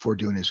 for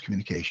doing its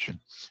communication.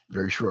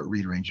 Very short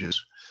read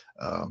ranges.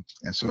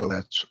 And so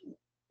that's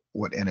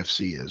what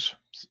NFC is,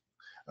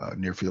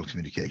 near field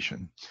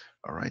communication.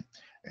 All right.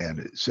 And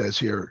it says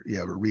here you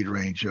have a read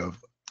range of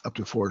up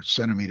to 4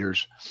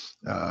 centimeters.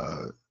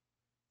 And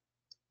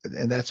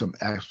that's an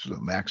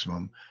absolute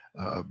maximum.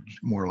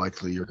 More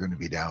likely you're going to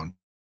be down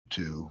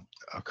to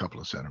a couple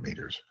of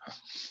centimeters.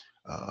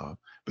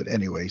 But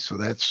anyway, so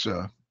that's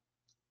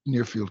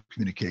near field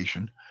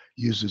communication,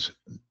 uses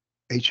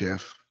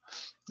HF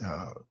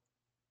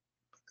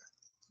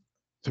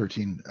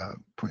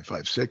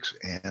 13.56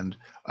 and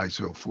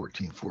ISO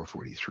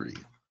 14443.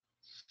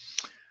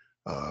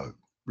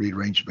 Read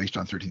range based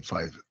on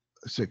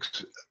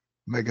 13.56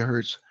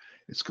 megahertz.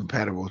 It's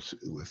compatible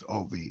with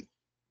all the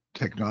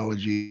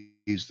technologies,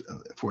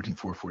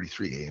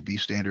 14443 A and B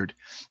standard.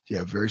 You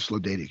have very slow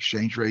data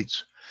exchange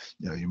rates.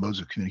 You know, your modes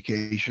of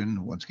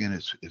communication, once again,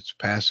 it's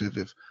passive.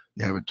 If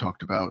you haven't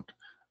talked about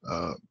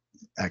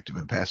active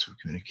and passive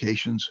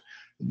communications,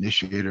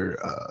 initiator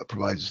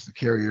provides the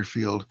carrier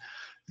field.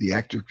 The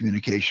active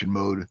communication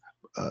mode,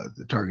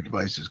 the target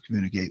devices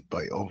communicate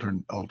by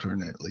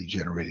alternately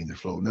generating their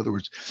flow. In other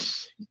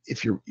words,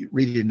 if you're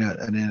reading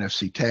an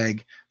NFC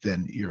tag,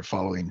 then you're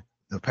following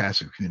the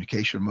passive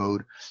communication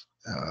mode.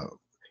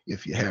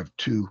 If you have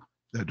two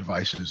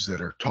devices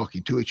that are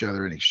talking to each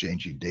other and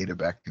exchanging data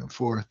back and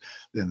forth,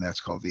 then that's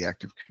called the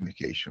active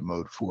communication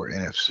mode for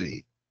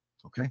NFC.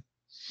 Okay.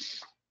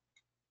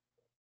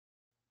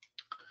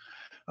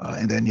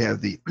 And then you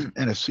have the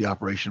NFC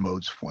operation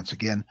modes. Once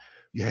again,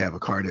 you have a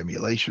card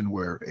emulation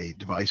where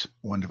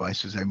one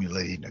device is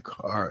emulating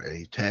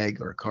a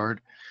tag or a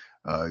card.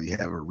 You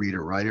have a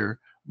reader-writer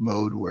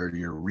mode where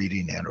you're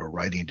reading and or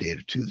writing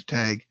data to the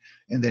tag.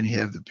 And then you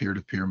have the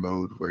peer-to-peer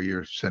mode where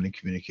you're sending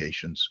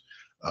communications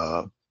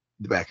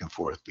back and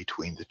forth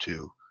between the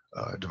two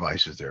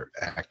devices. They're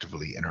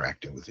actively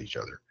interacting with each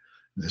other.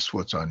 And this is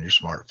what's on your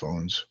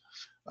smartphones.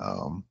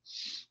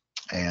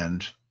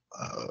 And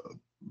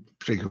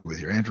particularly with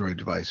your Android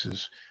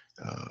devices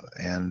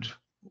and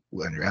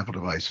on your Apple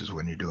devices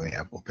when you're doing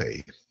Apple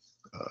Pay.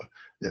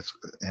 That's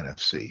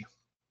NFC.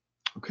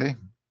 Okay.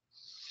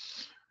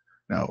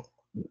 Now,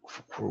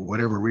 for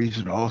whatever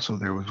reason, also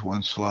there was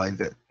one slide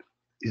that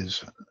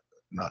is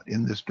not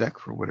in this deck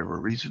for whatever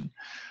reason,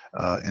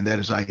 and that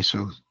is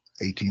ISO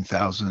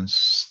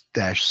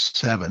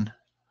 18000-7,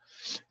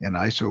 and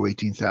ISO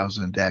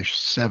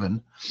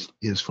 18000-7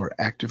 is for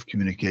active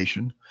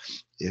communication.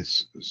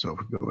 So if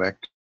we go back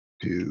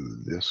to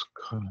this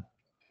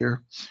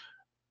here,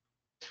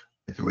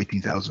 ISO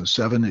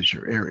 18007 is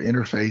your air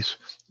interface,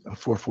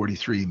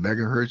 443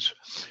 megahertz,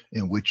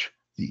 in which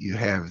you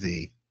have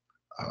the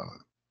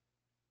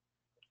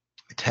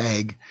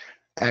tag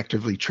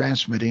actively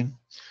transmitting,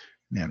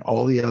 and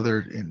all the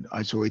other in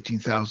ISO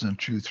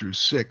 18002 through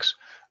 6,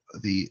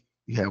 you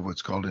have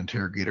what's called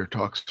interrogator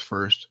talks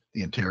first.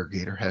 The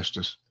interrogator has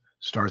to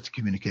start the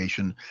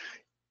communication,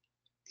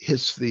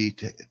 hits the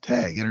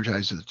tag,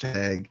 energizes the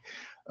tag,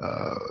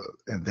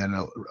 and then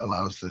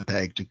allows the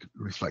tag to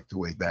reflect the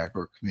way back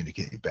or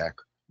communicate back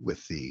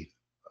with the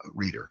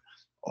reader.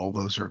 All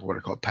those are what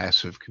are called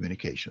passive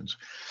communications.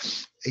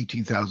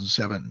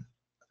 18007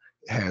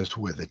 has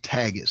where the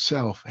tag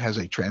itself has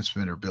a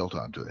transmitter built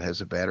onto it. It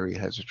has a battery,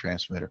 it has a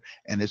transmitter,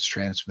 and it's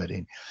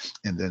transmitting.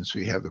 And then so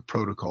you have the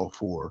protocol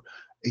for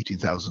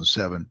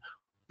 18007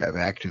 have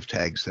active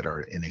tags that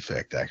are in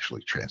effect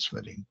actually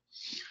transmitting.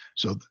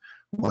 So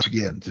once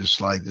again, this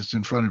slide that's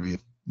in front of you,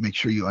 make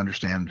sure you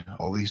understand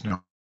all these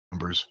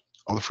numbers,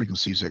 all the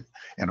frequencies,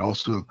 and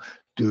also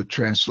do a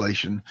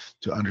translation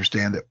to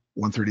understand that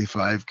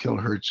 135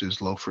 kilohertz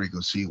is low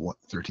frequency,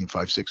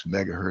 1356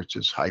 megahertz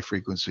is high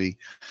frequency,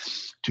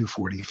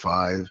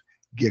 245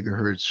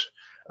 gigahertz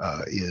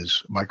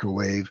is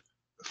microwave,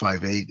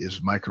 58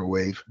 is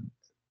microwave,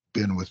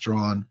 been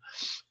withdrawn,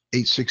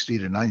 860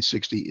 to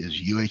 960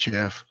 is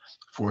UHF,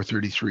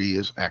 433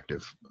 is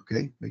active.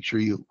 Okay, make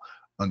sure you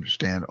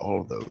understand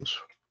all of those.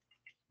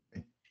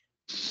 Okay.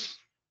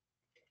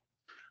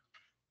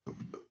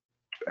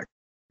 Back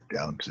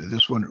down to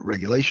this one,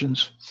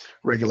 regulations.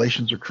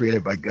 Regulations are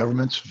created by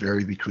governments,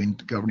 vary between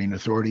governing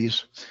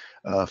authorities,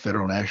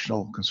 federal,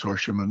 national,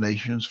 consortium of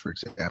nations, for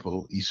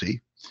example, EC,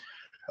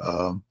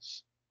 or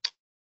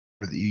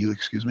the EU,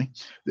 excuse me.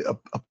 They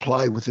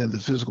apply within the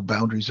physical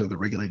boundaries of the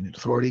regulating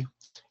authority,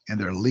 and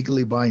they're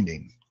legally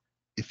binding.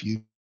 If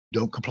you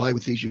don't comply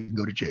with these, you can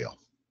go to jail.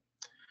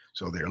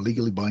 So they're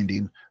legally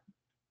binding.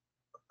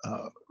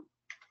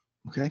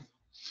 Okay.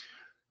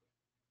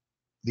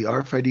 The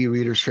RFID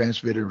readers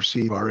transmit and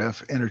receive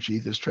RF energy.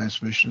 This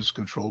transmission is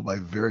controlled by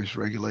various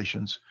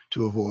regulations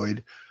to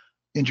avoid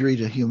injury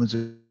to humans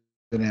and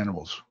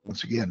animals.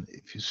 Once again,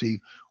 if you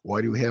see,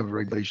 why do we have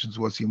regulations?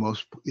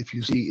 If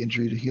you see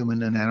injury to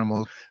human and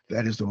animals,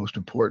 that is the most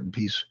important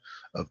piece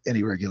of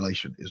any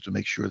regulation, is to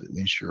make sure that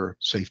we ensure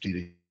safety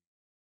to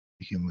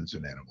humans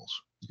and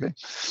animals. Okay.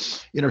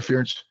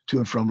 Interference to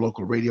and from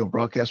local radio and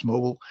broadcast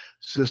mobile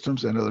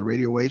systems and other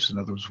radio waves. In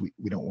other words,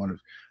 we don't want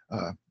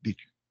to be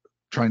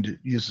trying to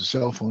use the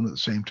cell phone at the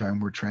same time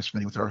we're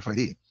transmitting with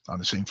RFID on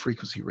the same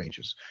frequency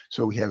ranges.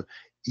 So we have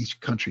each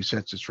country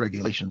sets its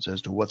regulations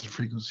as to what the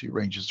frequency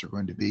ranges are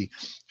going to be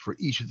for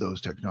each of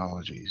those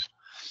technologies.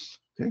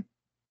 Okay.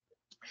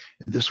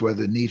 And this way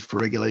the need for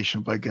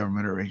regulation by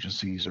government or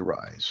agencies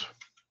arise.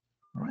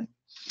 All right.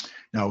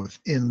 Now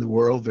within the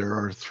world, there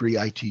are 3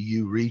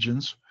 ITU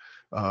regions.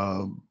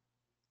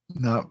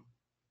 Not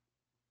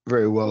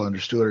very well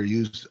understood or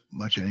used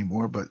much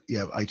anymore, but you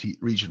have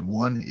region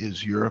 1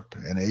 is Europe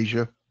and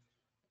Asia.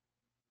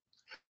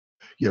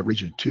 You have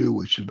region 2,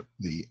 which is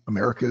the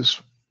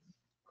Americas.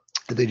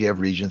 And then you have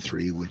region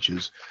 3, which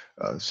is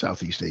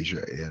Southeast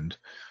Asia and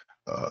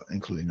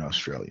including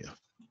Australia.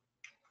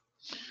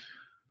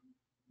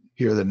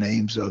 Here are the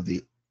names of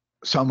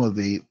some of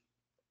the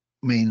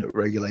main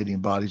regulating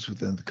bodies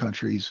within the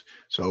countries.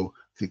 So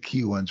the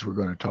key ones we're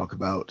going to talk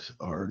about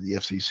are the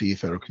FCC,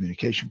 Federal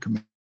Communication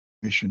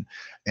Commission,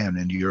 and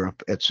in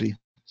Europe, ETSI.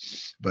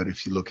 But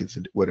if you look at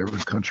whatever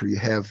country you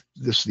have,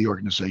 this is the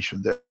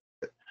organization that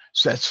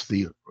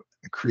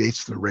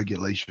creates the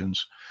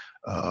regulations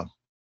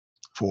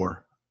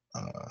for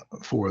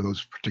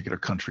those particular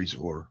countries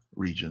or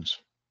regions.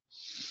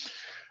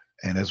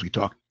 And as we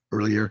talked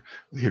earlier,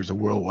 here's a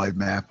worldwide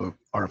map of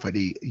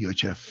RFID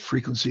UHF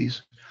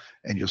frequencies,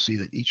 and you'll see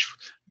that each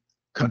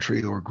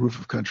country or group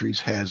of countries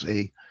has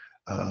a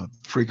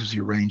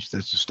frequency range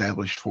that's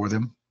established for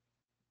them.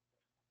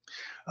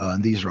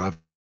 And these are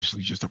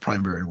obviously just the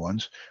primary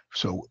ones.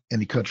 So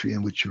any country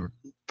in which you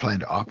plan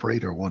to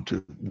operate or want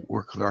to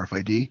work with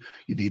RFID,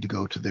 you need to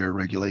go to their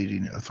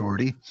regulating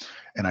authority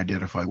and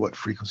identify what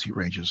frequency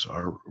ranges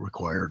are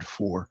required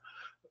for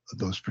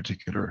those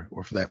particular,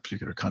 or for that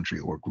particular country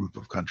or group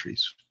of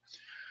countries.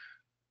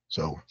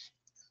 So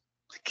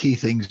the key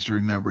things to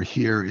remember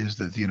here is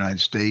that the United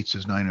States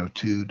is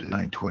 902 to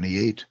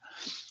 928,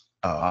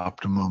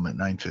 optimum at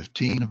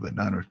 915, but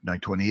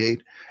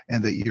 928,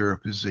 and that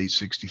Europe is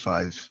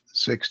 865.6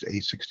 to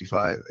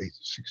 865,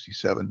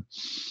 867,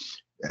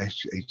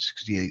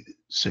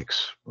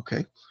 868.6.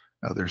 Okay.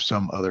 Now there's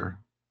some other.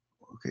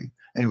 Okay.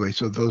 Anyway,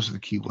 so those are the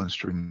key ones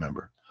to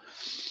remember.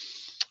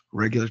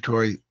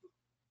 Regulatory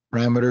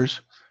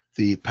parameters,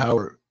 the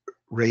power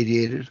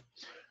radiated,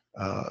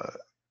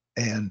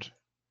 and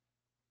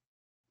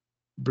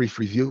brief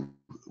review.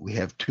 We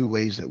have 2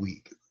 ways that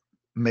we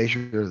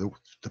measure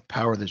the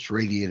power that's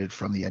radiated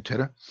from the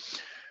antenna.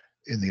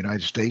 in the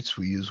United States,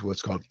 we use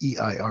what's called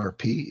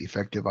EIRP,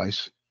 effective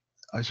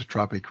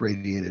isotropic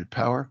radiated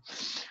power,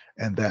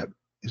 and that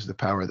is the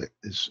power that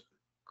is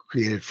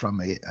created from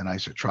an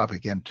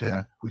isotropic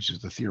antenna, which is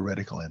the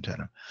theoretical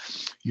antenna.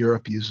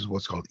 Europe uses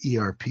what's called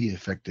ERP,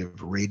 effective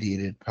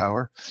radiated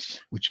power,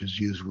 which is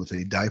used with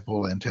a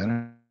dipole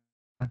antenna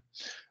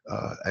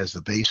as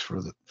the base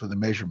for the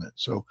measurement.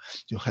 So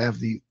you'll have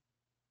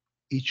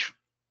each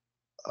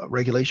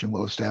regulation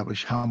will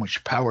establish how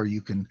much power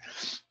you can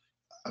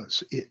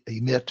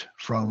emit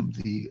from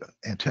the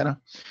antenna,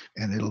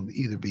 and it'll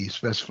either be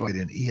specified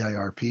in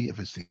EIRP if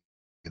it's the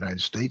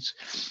United States,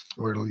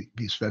 or it'll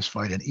be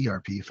specified in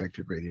ERP,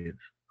 effective radiated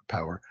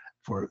power,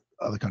 for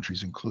other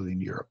countries,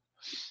 including Europe.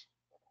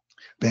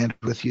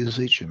 Bandwidth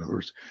usage, in other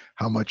words,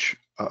 how much,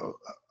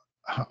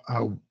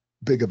 how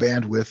big a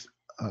bandwidth,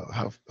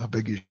 how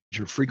big is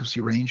your frequency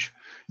range?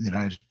 In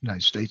the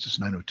United States, it's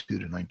 902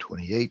 to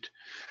 928.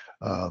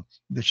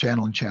 The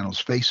channel and channel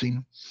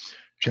spacing.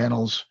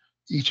 Channels,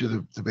 each of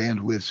the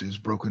bandwidths is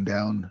broken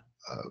down.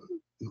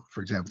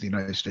 For example, the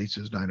United States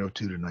is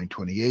 902 to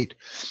 928.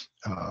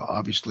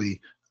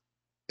 Obviously,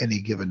 any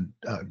given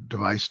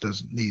device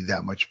doesn't need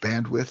that much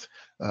bandwidth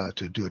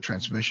to do a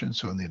transmission.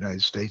 So in the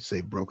United States,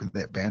 they've broken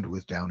that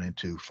bandwidth down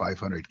into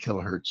 500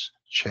 kilohertz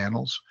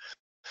channels.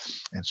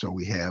 And so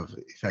we have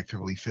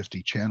effectively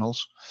 50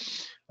 channels.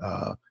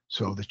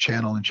 So the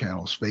channel and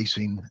channel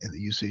spacing and the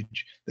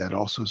usage, that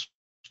also is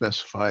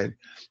specified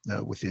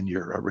within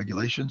your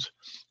regulations.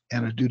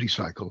 And a duty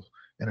cycle.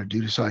 And a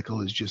duty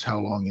cycle is just how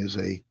long is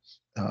a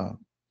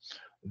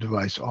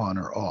device on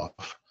or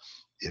off.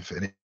 If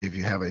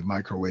you have a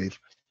microwave,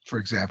 for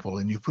example,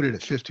 and you put it at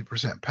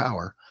 50%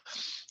 power,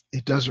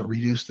 it doesn't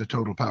reduce the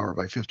total power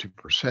by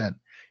 50%.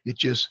 It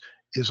just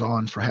is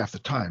on for half the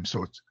time.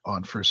 So it's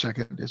on for a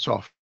second, it's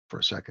off for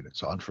a second,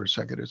 it's on for a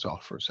second, it's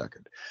off for a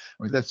second.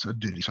 I mean, that's a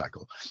duty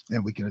cycle.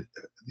 And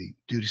the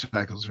duty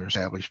cycles are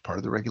established, part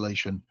of the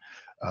regulation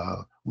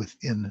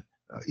within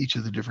each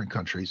of the different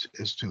countries,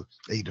 as to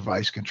a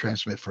device can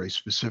transmit for a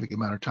specific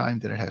amount of time,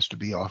 then it has to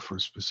be off for a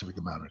specific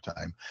amount of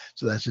time.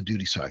 So that's a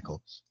duty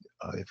cycle,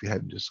 if you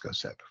hadn't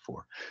discussed that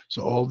before.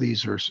 So all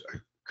these are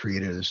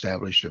created,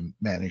 established, and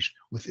managed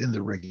within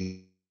the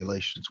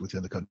regulations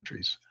within the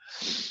countries.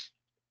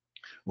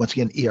 Once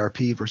again,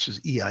 ERP versus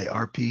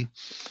EIRP,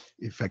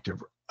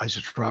 effective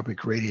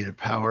isotropic radiated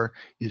power,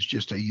 is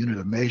just a unit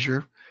of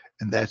measure,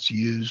 and that's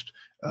used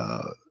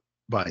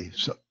by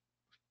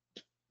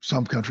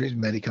some countries,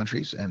 many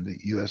countries, and the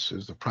US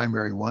is the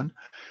primary one.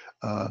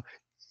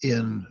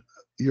 In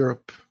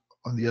Europe,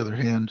 on the other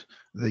hand,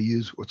 they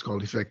use what's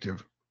called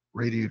effective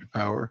radiated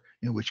power,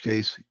 in which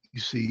case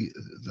you see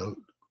the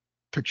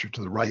picture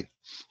to the right.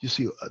 You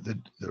see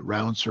the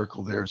round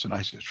circle there is an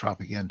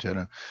isotropic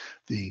antenna.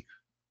 The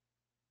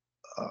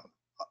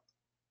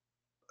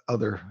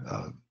other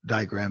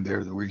diagram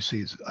there where you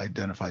see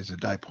identifies a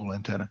dipole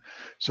antenna.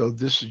 So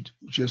this is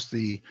just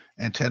the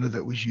antenna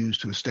that was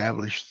used to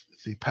establish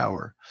the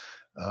power.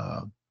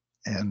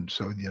 And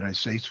so in the United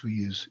States, we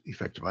use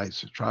effective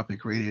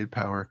isotropic radiated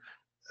power.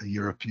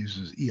 Europe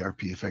uses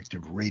ERP,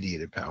 effective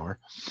radiated power,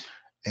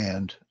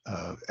 and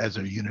as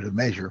a unit of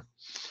measure.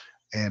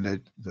 And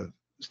at the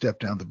step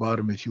down the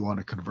bottom, if you want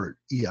to convert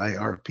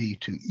EIRP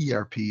to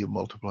ERP, you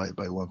multiply it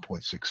by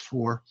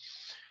 1.64,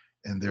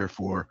 and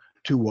therefore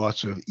 2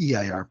 watts of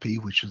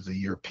EIRP, which is the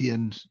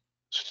European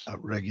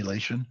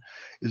regulation,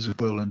 is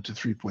equivalent to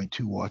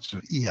 3.2 watts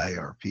of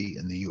EIRP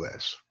in the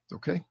US.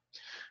 Okay,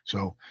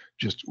 so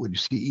just when you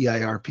see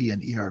EIRP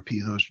and ERP,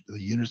 those are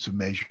the units of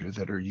measure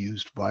that are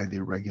used by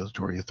the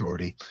regulatory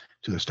authority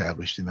to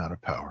establish the amount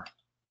of power.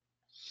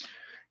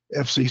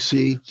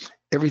 FCC,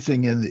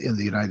 everything in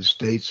the United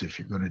States, if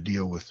you're going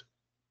to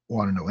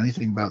want to know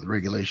anything about the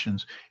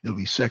regulations, it'll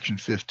be section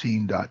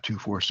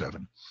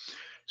 15.247.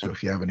 So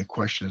if you have any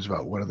questions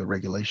about what are the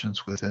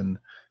regulations within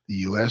the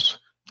US,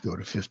 go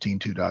to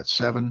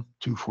 15.2.7,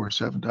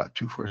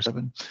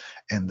 247.247,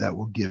 and that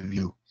will give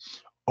you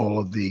all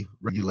of the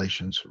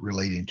regulations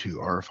relating to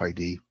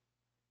RFID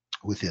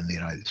within the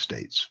United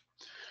States.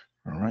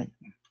 All right.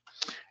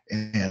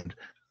 And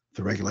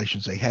the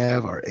regulations they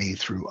have are A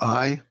through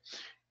I,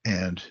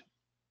 and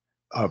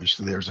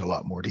obviously there's a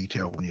lot more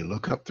detail when you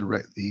look up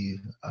the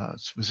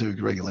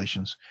specific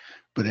regulations.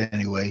 But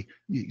anyway,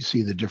 you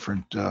see the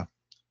different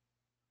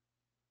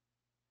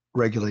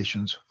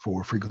regulations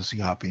for frequency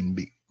hopping,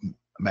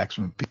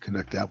 maximum peak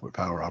conduct output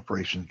power,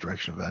 operations,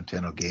 direction of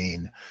antenna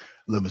gain,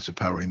 limits of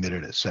power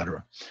emitted,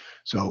 etc.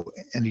 So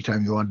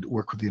anytime you want to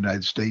work with the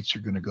United States,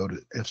 you're going to go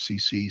to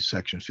FCC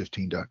section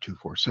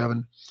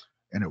 15.247,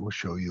 and it will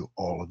show you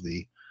all of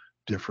the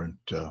different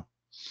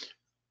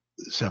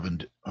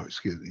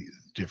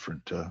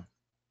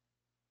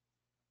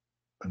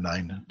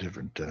nine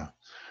different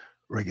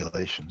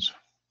regulations.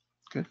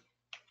 Okay.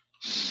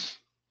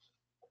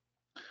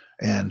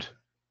 And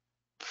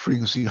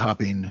frequency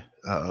hopping,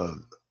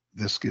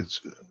 this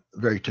gets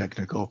very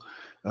technical,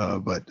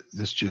 but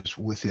this just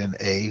within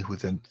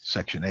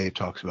section A, it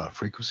talks about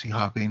frequency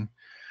hopping.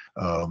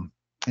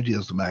 It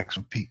deals with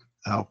maximum peak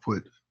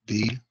output.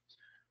 B,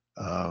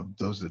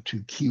 Those are the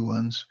two key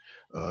ones.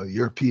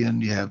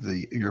 European, you have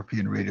the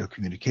European Radio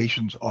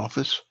Communications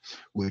Office,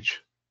 which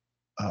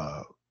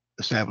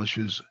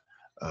establishes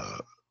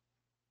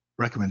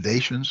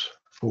recommendations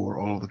for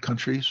all the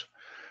countries,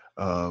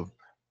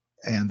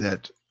 and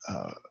that.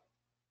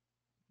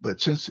 But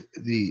since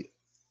the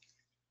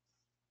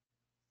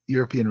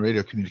European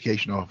Radio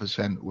Communication Office,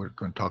 and we're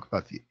going to talk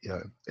about the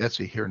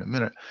ETSI here in a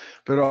minute,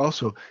 but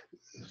also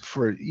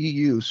for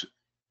EU,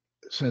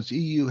 since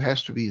EU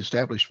has to be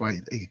established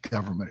by a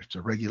government, it's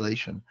a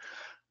regulation.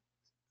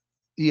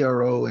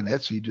 ERO and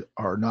ETSI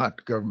are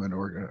not government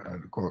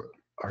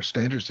are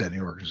standard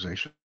setting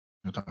organizations,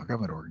 not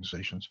government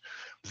organizations,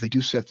 but they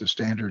do set the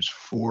standards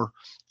for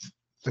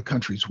the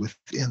countries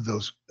within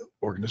those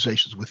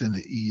organizations within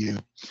the EU.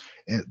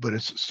 But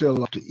it's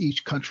still up to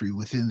each country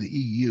within the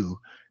EU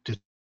to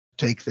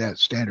take that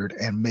standard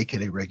and make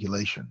it a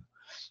regulation.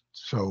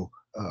 So,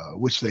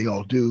 which they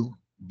all do,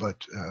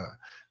 but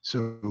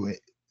so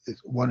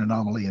it's one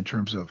anomaly in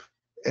terms of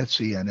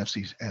ETSI and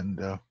FC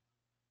and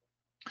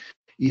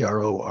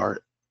ERO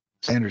are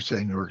standard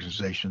setting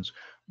organizations,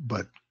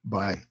 but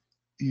by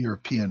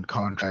European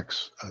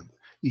contracts,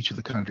 each of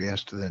the country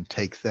has to then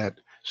take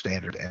that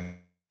standard and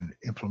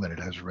implement it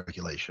as a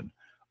regulation.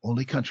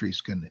 Only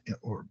countries can,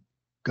 or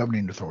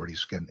governing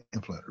authorities can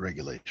implement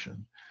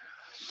regulation.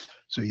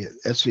 So yeah,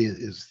 ETSI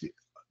is the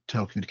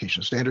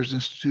Telecommunication Standards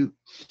Institute.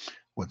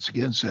 Once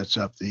again, sets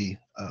up the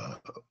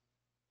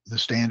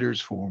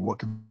standards for what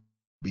can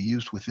be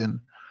used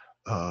within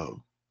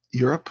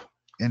Europe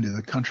and in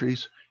the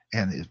countries,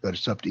 but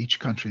it's up to each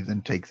country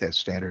then take that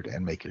standard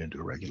and make it into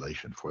a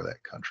regulation for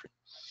that country.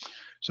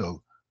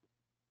 So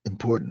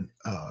important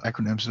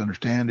acronyms to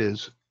understand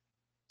is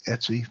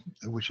ETSI,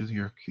 which is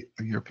the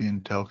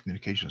European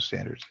Telecommunication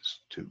Standards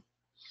Institute.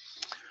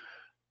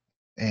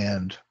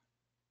 And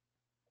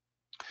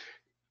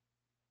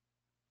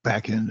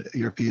back in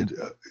European,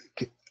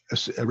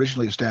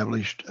 originally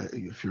established,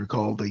 if you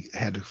recall, they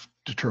had to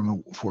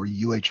determine for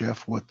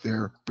UHF what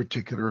their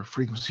particular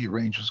frequency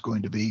range was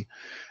going to be.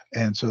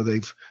 And so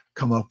they've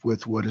come up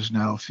with what is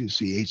now, if you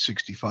see,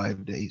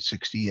 865 to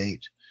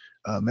 868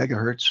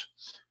 megahertz.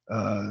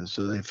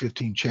 So they have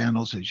 15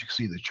 channels, as you can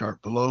see the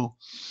chart below.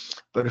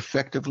 But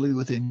effectively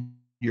within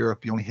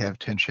Europe, you only have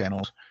 10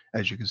 channels.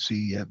 As you can see,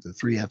 you have the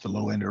 3 at the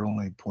low end are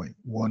only 0.1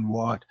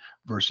 watt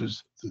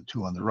versus the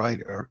 2 on the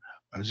right are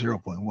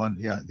 0.1.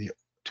 Yeah, the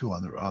 2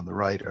 on the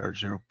right are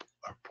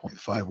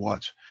 0.5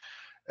 watts.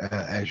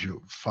 As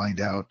you find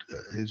out,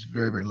 is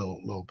very, very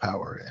low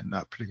power and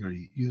not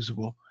particularly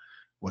usable.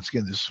 Once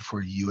again, this is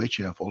for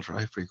UHF, ultra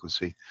high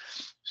frequency.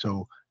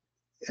 So,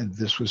 and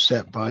this was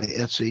set by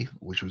ETSI,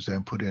 which was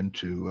then put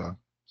into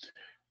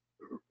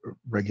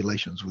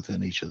regulations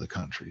within each of the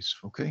countries.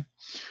 Okay,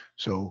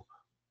 so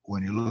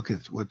when you look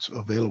at what's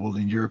available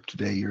in Europe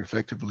today, you're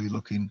effectively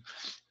looking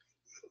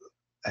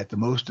at the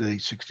most at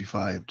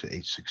 865 to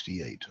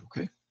 868.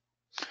 Okay,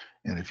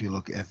 and if you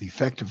look at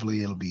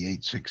effectively, it'll be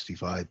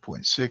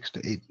 865.6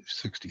 to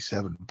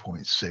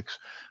 867.6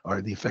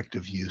 are the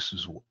effective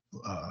uses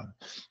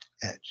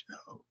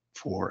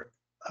for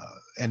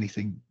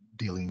anything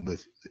dealing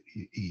with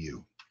the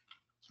EU.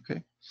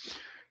 Okay,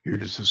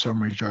 here's a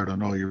summary chart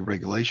on all your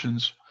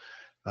regulations.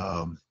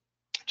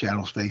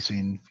 Channel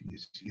spacing,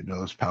 you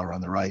notice power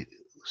on the right.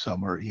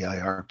 Some are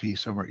EIRP,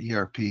 some are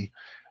ERP.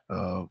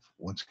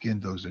 Once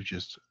again, those are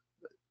just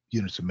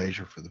units of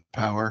measure for the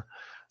power,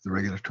 the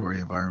regulatory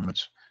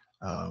environments.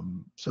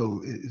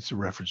 So it's a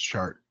reference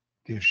chart,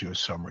 gives you a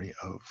summary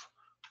of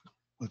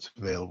what's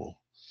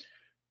available.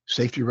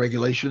 Safety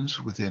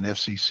regulations within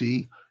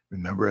FCC.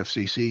 Remember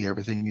FCC,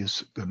 everything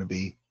is going to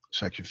be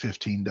section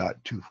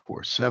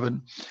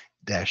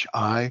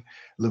 15.247-I,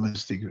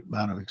 limits the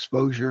amount of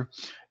exposure.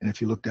 And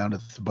if you look down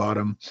at the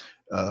bottom,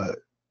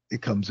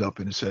 it comes up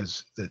and it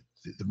says that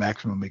the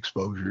maximum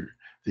exposure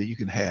that you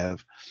can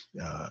have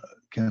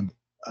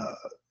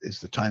is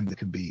the time that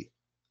can be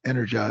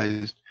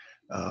energized.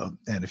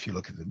 And if you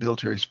look at the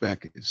military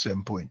spec, it's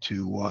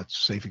 7.2 watts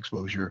safe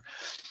exposure.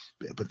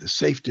 But the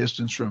safe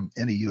distance from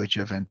any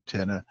UHF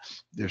antenna,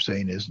 they're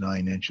saying, is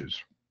 9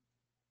 inches.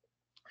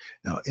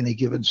 Now, any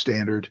given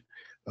standard,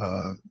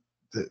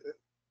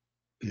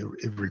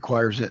 it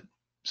requires it.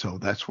 So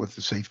that's what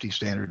the safety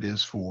standard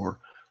is for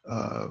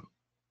the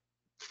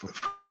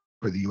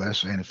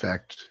U.S. and in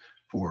fact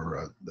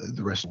for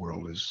the rest of the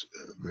world is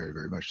very,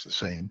 very much the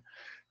same.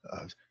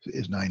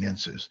 Is 9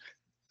 inches.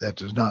 That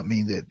does not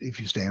mean that if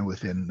you stand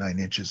within 9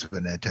 inches of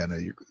an antenna,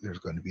 there's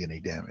going to be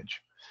any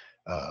damage.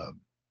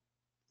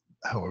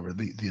 However,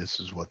 this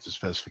is what the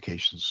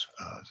specifications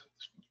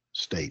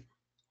state,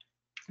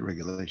 the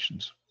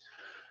regulations.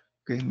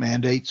 Okay,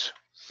 mandates.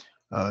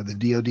 The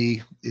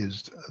DoD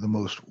is the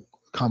most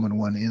common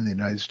one in the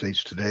United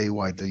States today,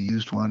 widely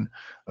used one.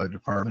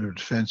 Department of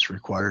Defense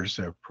requires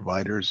their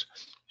providers.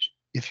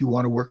 If you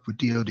want to work with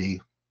DoD,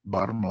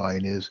 bottom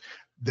line is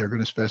they're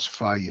going to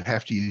specify you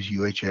have to use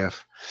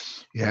UHF,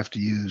 you have to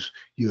use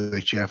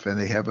UHF, and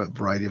they have a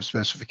variety of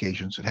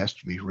specifications. It has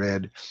to be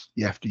read.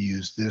 You have to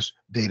use this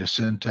data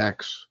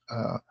syntax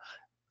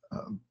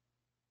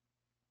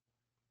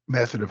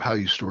method of how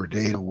you store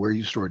data, where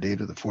you store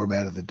data, the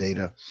format of the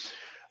data,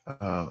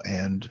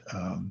 and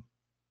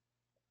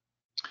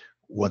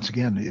once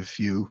again, if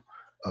you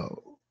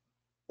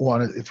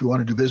want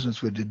to do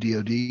business with the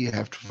DoD, you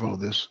have to follow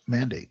this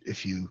mandate.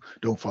 If you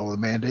don't follow the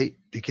mandate,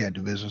 you can't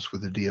do business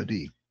with the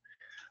DoD.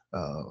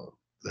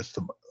 That's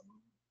the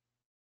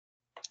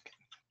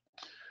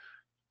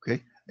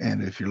okay.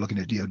 And if you're looking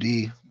at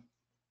DoD,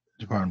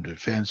 Department of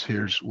Defense,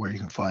 here's where you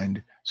can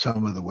find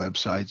some of the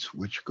websites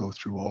which go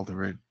through all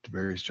the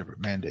various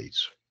different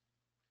mandates.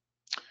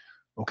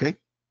 Okay,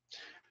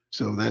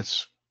 so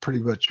that's pretty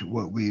much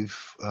what we've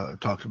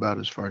talked about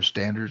as far as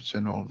standards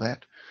and all of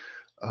that.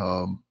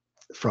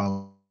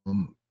 From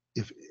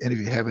if any of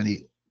you have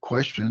any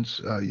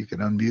questions, you can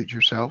unmute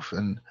yourself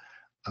and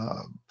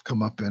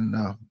come up and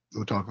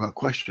we'll talk about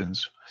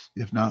questions.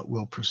 If not,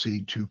 we'll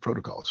proceed to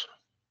protocols.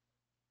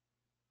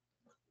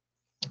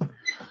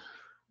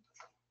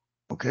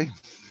 Okay.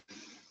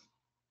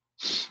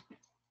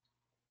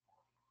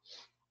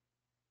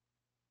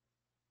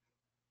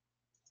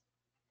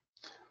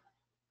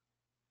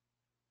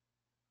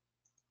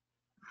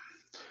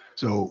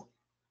 So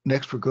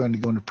next we're going to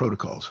go into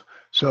protocols.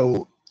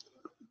 So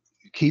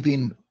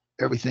keeping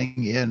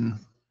everything in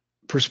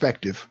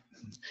perspective,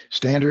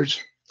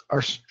 standards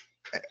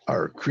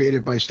are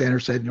created by standard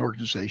setting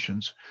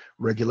organizations.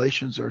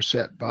 Regulations are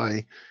set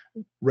by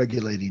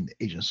regulating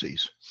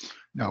agencies.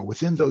 Now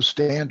within those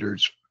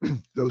standards,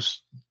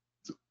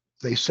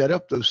 they set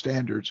up those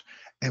standards,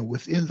 and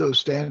within those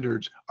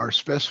standards are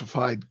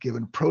specified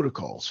given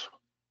protocols.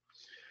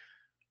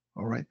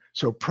 All right,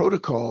 so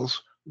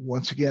protocols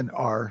once again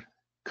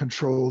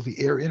control the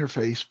air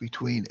interface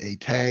between a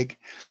tag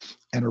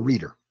and a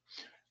reader.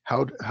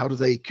 How do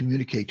they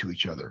communicate to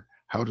each other?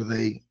 How do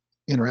they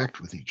interact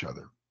with each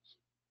other?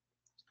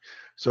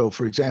 So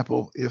for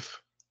example, if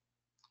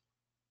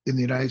in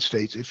the United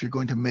States, if you're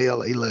going to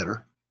mail a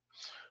letter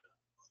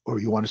or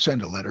you want to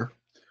send a letter,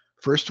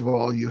 first of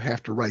all, you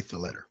have to write the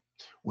letter.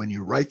 When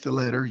you write the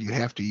letter, you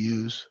have to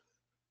use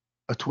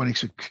a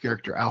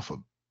 26-character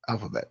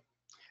alphabet.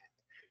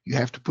 You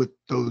have to put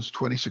those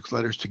 26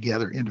 letters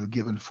together into a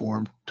given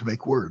form to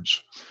make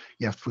words.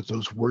 You have to put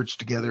those words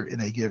together in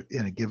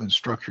a given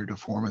structure to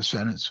form a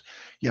sentence.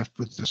 You have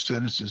to put the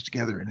sentences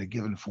together in a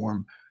given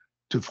form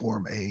to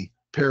form a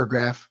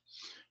paragraph.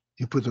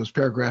 You put those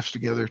paragraphs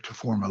together to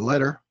form a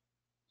letter.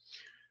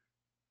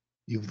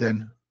 You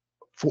then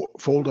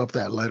fold up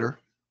that letter.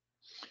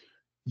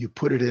 You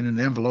put it in an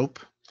envelope,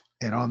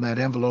 and on that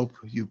envelope,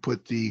 you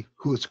put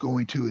who it's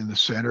going to in the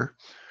center.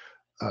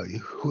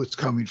 Who it's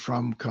coming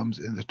from comes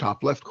in the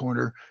top left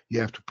corner. You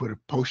have to put a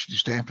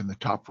postage stamp in the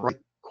top right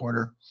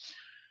corner.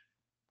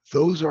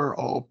 Those are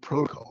all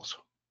protocols.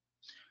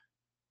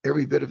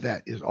 Every bit of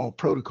that is all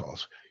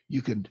protocols.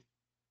 You can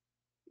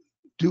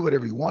do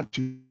whatever you want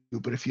to,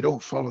 but if you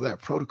don't follow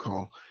that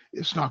protocol,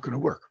 it's not going to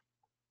work.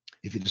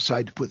 If you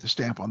decide to put the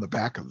stamp on the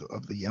back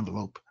of the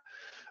envelope,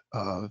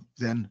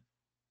 then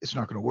it's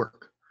not going to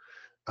work.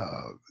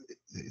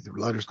 The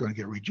letter's going to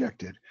get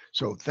rejected.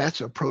 So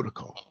that's a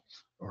protocol,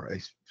 or a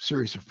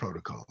series of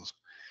protocols.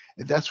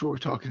 And that's what we're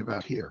talking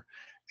about here.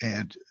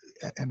 And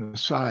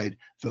aside,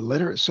 the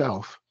letter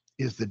itself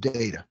is the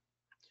data.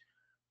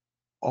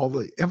 All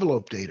the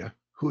envelope data,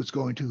 who it's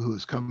going to, who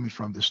it's coming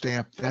from, the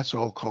stamp, that's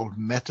all called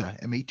meta,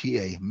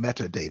 M-E-T-A,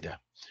 metadata.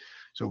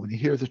 So when you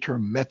hear the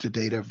term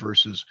metadata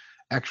versus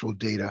actual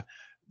data,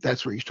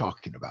 that's what you're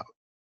talking about,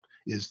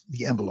 is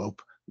the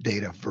envelope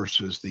data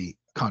versus the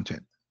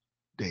content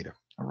data.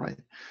 All right.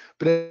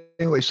 But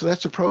anyway, so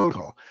that's a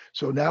protocol.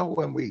 So now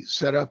when we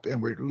set up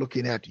and we're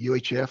looking at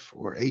UHF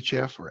or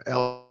HF or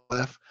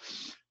LF,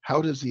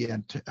 how does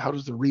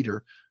the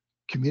reader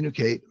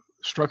communicate,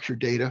 structure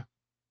data,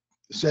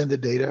 send the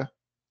data,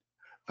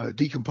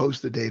 decompose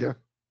the data,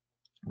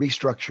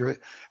 restructure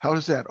it? How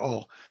does that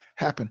all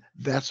happen?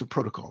 That's a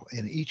protocol,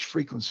 and each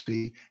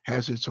frequency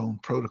has its own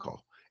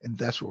protocol, and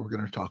that's what we're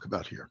going to talk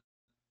about here.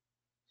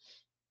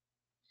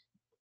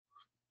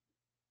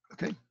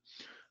 Okay.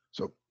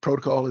 So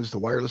protocol is the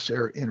wireless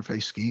air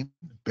interface scheme,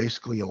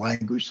 basically a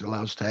language that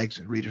allows tags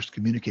and readers to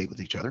communicate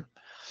with each other.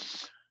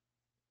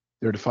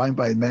 They're defined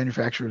by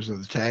manufacturers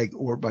of the tag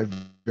or by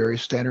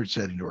various standard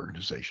setting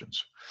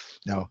organizations.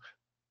 Now,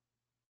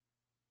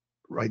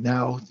 right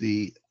now,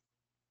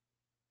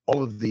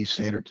 all of these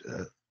standards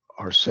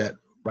are set.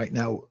 Right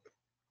now,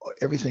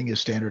 everything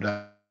is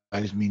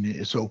standardized, meaning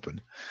it's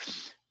open.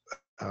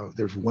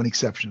 There's one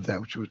exception to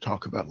that, which we'll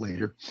talk about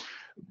later.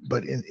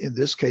 But in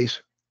this case,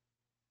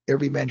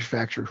 every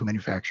manufacturer who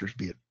manufactures,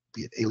 be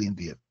it Alien,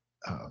 be it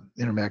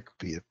Intermec,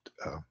 be it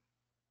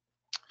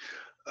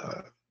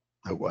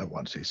I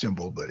want to say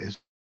Symbol, but it's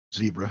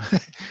Zebra.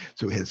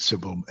 So we had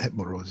Symbol,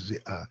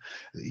 Motorola.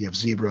 You have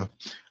Zebra.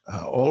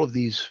 All of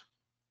these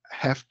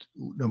have to,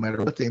 no matter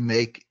what they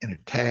make in a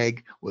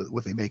tag,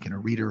 what they make in a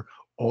reader,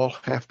 all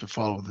have to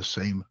follow the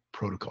same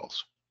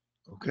protocols.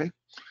 Okay.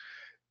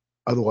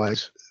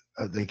 Otherwise,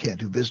 they can't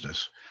do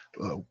business.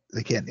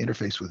 they can't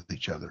interface with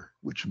each other,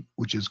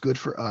 which is good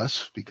for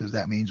us because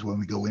that means when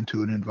we go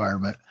into an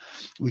environment,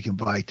 we can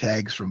buy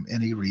tags from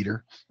any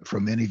reader,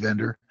 from any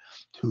vendor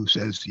who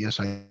says, yes,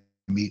 I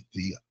meet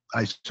the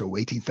ISO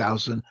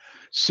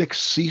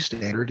 18006C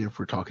standard if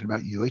we're talking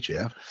about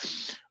UHF,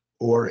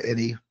 or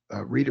any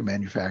reader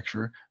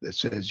manufacturer that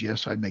says,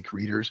 yes, I make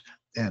readers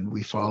and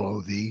we follow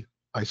the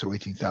ISO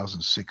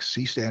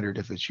 18006C standard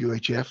if it's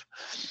UHF,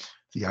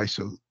 the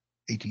ISO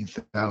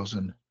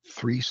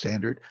 18003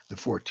 standard, the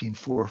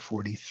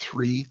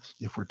 14443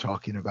 if we're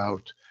talking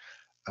about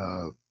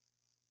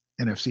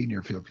NFC,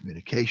 near field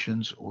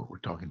communications, or we're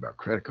talking about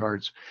credit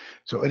cards.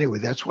 So anyway,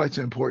 that's why it's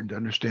important to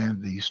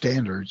understand the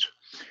standards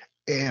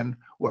and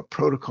what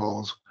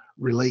protocols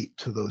relate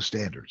to those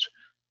standards.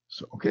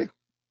 So, okay.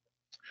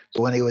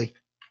 So anyway,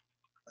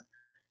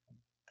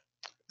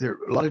 there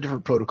are a lot of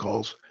different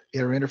protocols,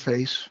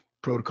 inter-interface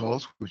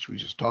protocols, which we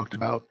just talked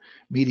about,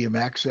 medium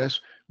access.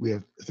 We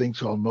have things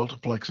called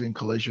multiplexing,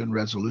 collision,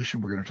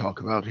 resolution we're going to talk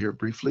about here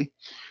briefly,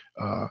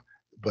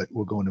 but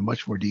we'll go into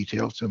much more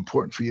detail. It's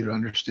important for you to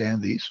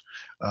understand these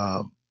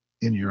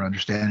in your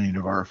understanding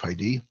of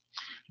RFID.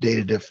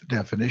 Data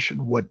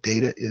definition, what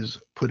data is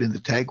put in the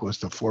tag, what's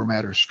the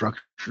format or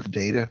structure of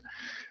data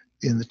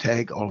in the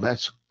tag, all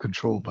that's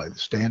controlled by the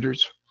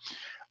standards.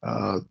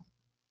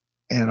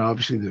 And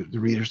obviously the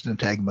readers in the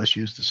tag must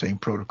use the same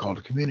protocol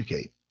to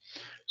communicate.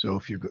 So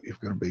if you're going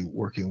to be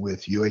working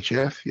with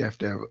UHF, you have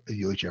to have a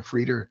UHF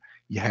reader,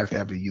 you have to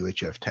have a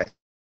UHF tag.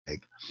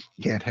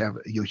 You can't have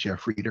a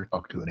UHF reader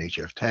talk to an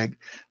HF tag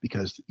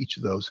because each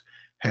of those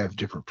have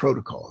different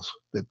protocols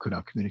that could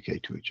not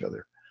communicate to each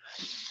other.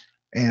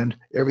 And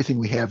everything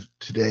we have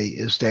today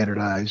is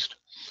standardized,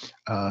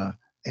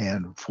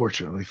 and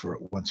fortunately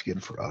once again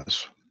for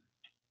us.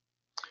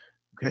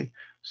 Okay,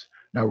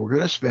 now we're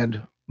going to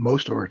spend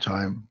most of our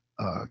time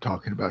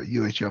talking about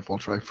UHF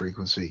ultra high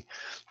frequency,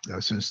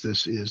 since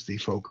this is the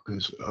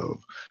focus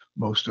of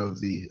most of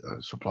the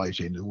supply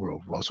chain in the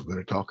world. We're also going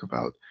to talk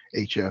about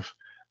HF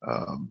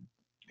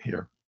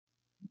here.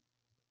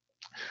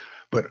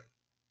 But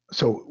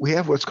so we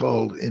have what's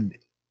called in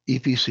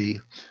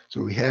EPC.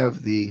 So we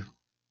have the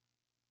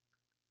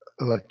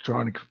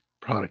electronic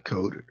product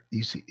code,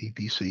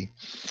 EPC,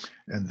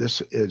 and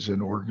this is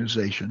an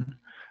organization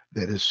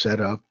that is set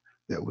up,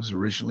 that was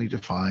originally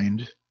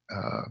defined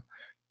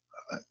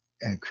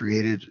and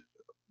created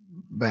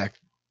back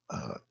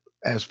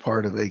as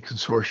part of a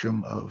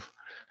consortium of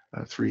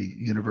 3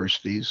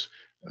 universities,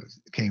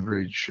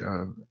 Cambridge,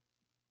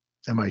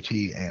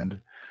 MIT, and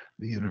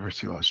the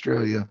University of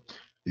Australia.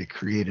 They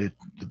created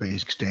the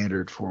basic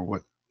standard for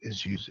what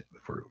is used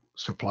for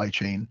supply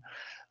chain.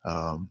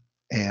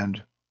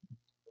 And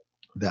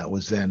that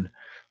was then,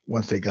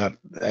 once they got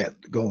that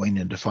going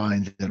and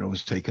defined, then it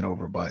was taken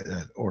over by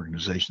an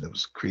organization that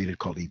was created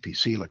called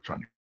EPC,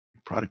 Electronic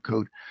Product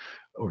Code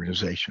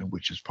Organization,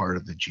 which is part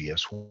of the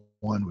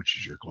GS1, which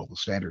is your global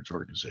standards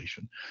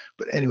organization.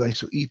 But anyway,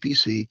 so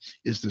EPC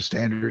is the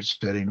standards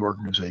setting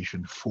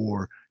organization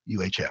for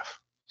UHF.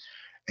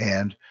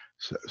 And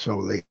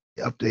so they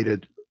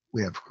updated,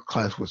 we have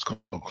what's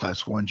called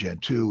class 1 Gen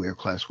 2, we have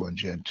class 1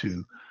 Gen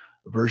 2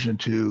 version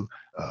 2,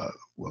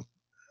 well,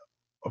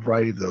 a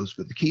variety of those,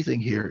 but the key thing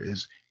here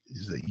is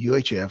that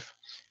UHF,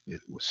 it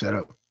was set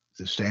up,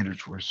 the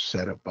standards were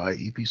set up by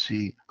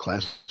EPC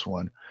class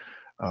 1,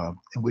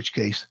 in which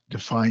case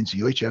defines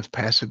UHF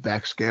passive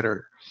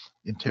backscatter,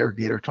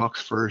 interrogator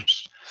talks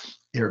first,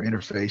 error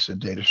interface, and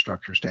data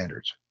structure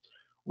standards.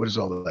 What does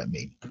all of that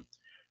mean?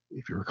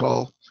 If you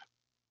recall,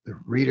 the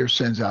reader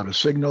sends out a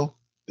signal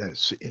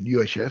that's in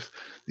UHF.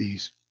 The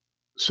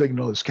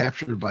signal is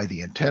captured by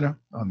the antenna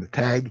on the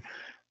tag.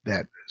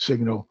 That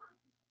signal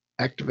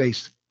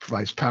activates,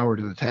 provides power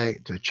to the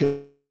tag, to the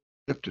chip,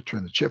 to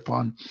turn the chip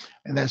on,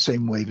 and that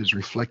same wave is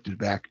reflected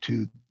back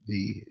to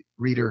the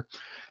reader,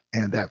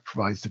 and that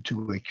provides the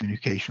two-way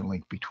communication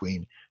link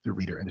between the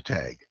reader and the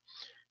tag.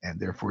 And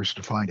therefore it's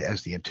defined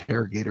as the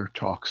interrogator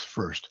talks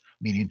first,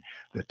 meaning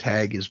the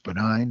tag is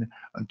benign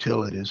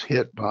until it is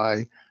hit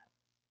by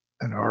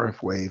an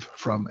RF wave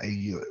from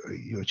a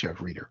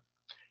UHF reader.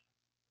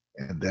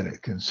 And then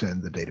it can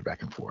send the data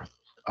back and forth.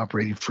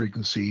 Operating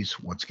frequencies,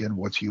 once again,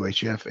 what's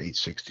UHF?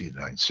 860 to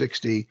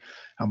 960.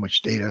 How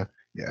much data?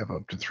 You have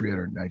up to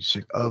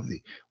 396 of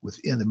the,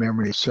 within the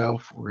memory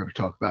itself. We're going to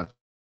talk about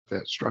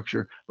that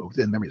structure, but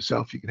within memory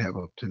itself, you can have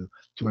up to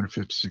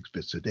 256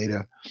 bits of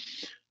data.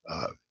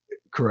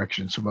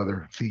 Correction, some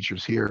other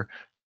features here.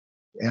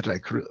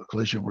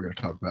 Anti-collision, we're going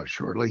to talk about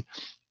shortly.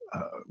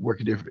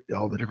 Working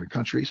all the different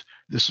countries.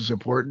 This is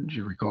important.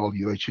 You recall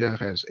UHF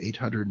has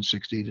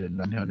 860 to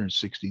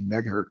 960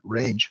 megahertz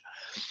range.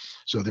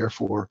 So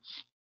therefore,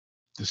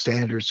 the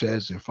standard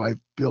says if I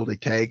build a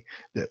tag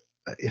that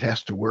it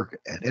has to work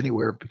at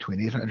anywhere between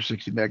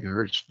 860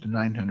 megahertz to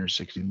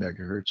 960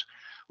 megahertz,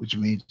 which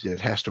means it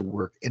has to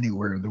work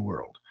anywhere in the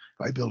world.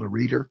 If I build a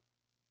reader,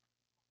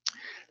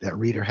 that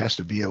reader has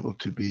to be able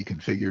to be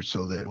configured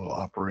so that it will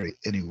operate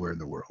anywhere in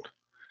the world.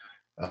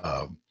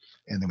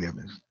 And then we have,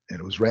 and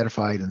it was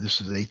ratified, and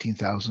this is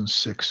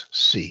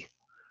 18006C.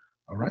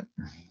 All right.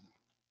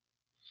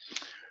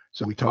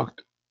 So we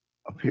talked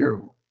up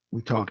here,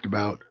 we talked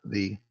about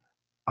the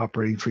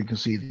operating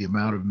frequency, the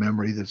amount of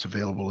memory that's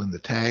available in the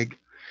tag.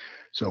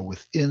 So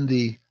within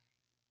the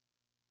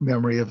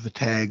memory of the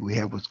tag, we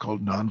have what's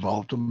called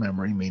non-volatile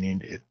memory,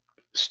 meaning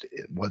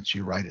once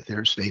you write it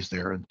there, it stays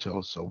there until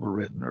it's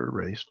overwritten or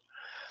erased.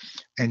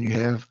 And you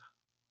have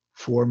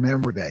 4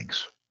 memory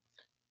banks.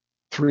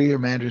 3 are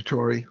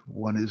mandatory,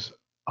 1 is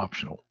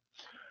optional.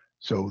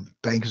 So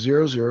bank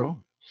 00,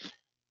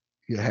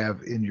 you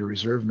have in your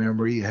reserve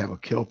memory, you have a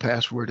kill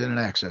password and an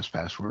access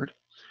password.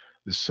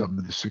 This is some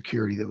of the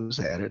security that was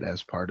added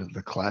as part of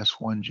the Class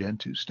 1 Gen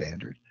 2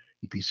 standard,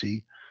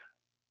 EPC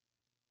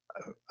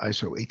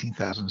ISO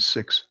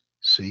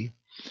 18006C.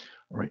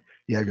 All right.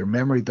 You have your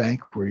memory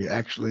bank where you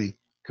actually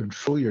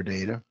control your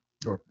data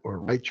or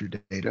write your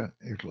data,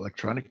 your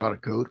electronic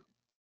product code.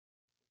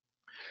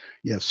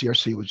 You have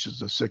CRC, which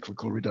is a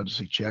cyclical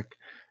redundancy check,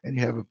 and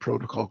you have a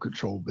protocol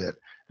control bit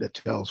that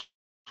tells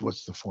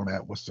what's the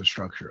format, what's the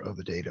structure of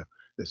the data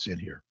that's in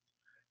here.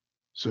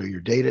 So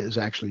your data is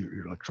actually,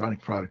 your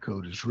electronic product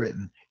code is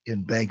written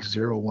in bank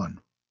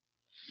 01.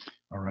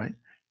 All right.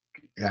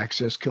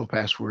 Access kill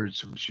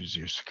passwords, which is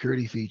your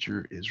security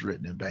feature, is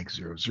written in bank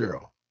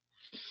 00.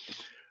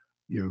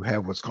 You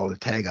have what's called a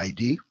tag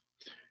ID.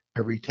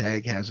 Every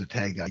tag has a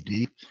tag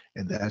ID,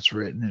 and that's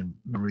written in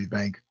memory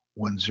bank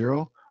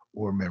 10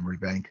 or memory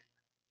bank,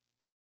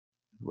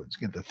 let's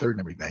get the third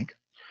memory bank.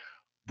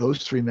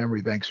 Those 3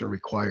 memory banks are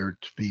required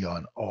to be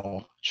on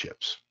all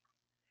chips.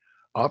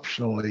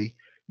 Optionally,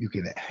 you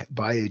can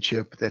buy a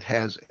chip that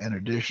has an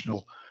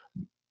additional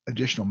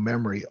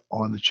memory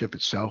on the chip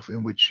itself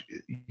in which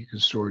you can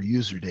store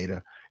user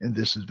data, and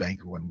this is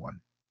bank 11.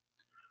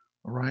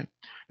 All right.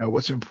 Now,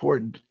 what's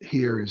important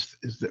here is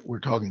that we're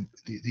talking,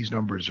 these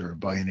numbers are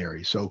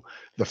binary. So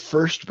the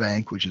first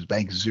bank, which is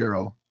bank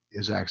 0,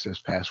 is access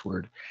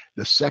password.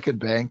 The second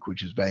bank,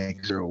 which is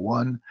bank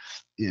 01,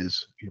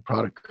 is your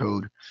product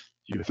code.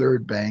 Your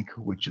third bank,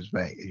 which is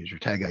your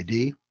tag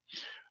ID,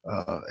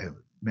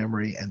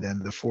 memory, and then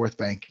the fourth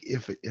bank,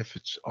 if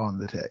it's on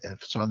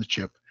the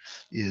chip,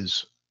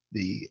 is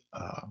the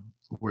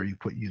where you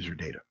put user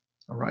data.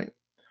 All right.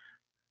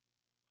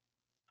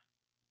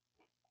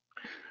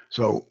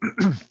 So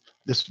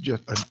this is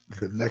just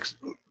the next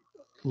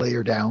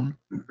layer down.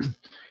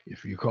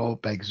 If you call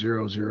bank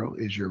 00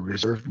 is your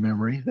reserved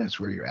memory. That's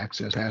where your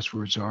access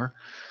passwords are.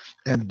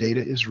 And the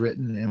data is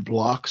written in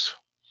blocks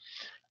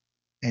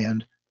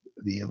and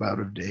the amount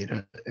of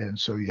data. And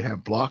so you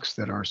have blocks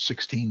that are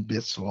 16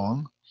 bits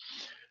long.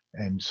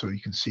 And so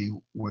you can see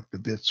what the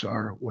bits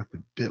are, what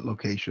the bit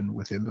location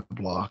within the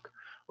block,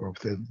 or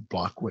within the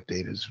block, what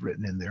data is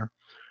written in there.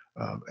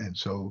 And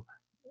so,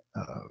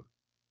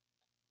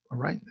 all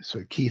right,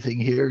 so key thing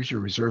here is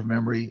your reserve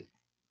memory.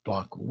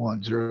 Block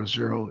 100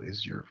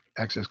 is your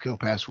access kill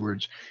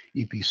passwords.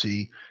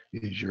 EPC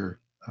is your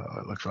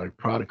electronic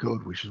product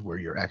code, which is where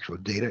your actual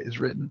data is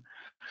written.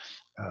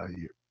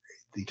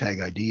 The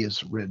tag ID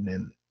is written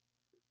in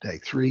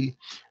tag 3,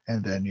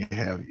 and then you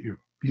have your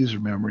user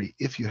memory.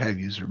 If you have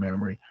user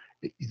memory,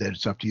 then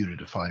it's up to you to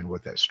define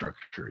what that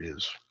structure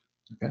is.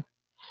 Okay.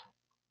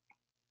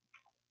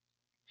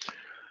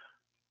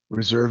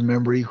 Reserve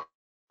memory,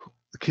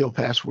 the kill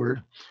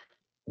password.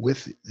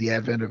 With the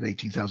advent of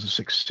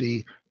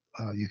 18006C,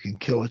 you can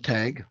kill a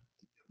tag,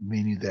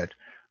 meaning that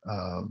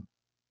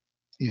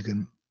you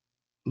can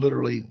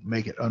literally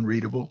make it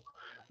unreadable,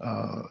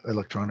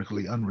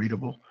 electronically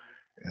unreadable,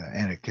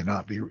 and it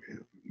cannot be,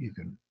 you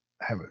can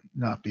have it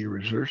not be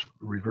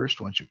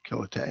reversed once you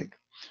kill a tag.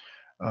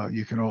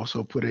 You can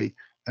also put an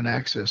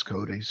access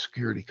code, a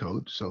security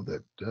code, so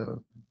that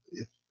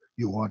if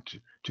you want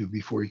to,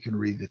 before you can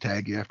read the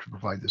tag, you have to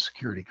provide the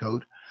security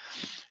code.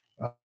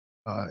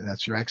 And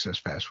that's your access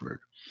password.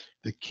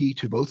 The key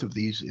to both of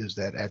these is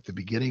that at the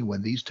beginning,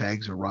 when these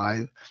tags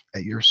arrive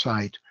at your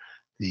site,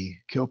 the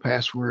kill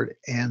password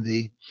and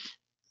the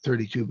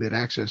 32-bit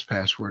access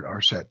password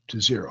are set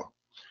to 0,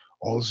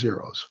 all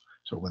zeros.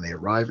 So when they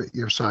arrive at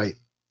your site,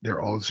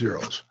 they're all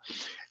zeros.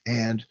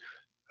 And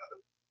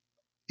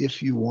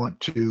if you want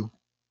to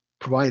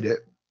provide it,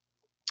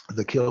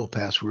 the kill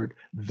password,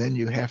 then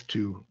you have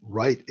to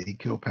write a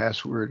kill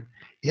password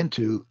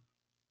into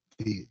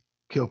the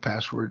kill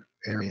password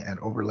area and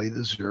overlay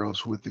the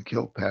zeros with the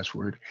kill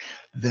password.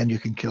 Then you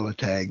can kill a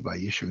tag by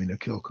issuing a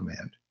kill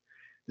command.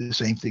 The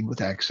same thing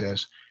with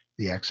access.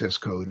 The access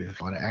code, if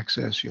you want to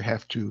access, you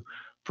have to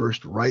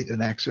first write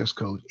an access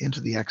code into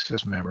the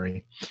access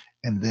memory,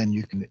 and then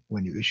you can,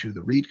 when you issue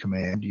the read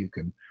command, you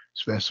can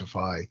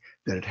specify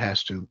that it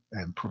has to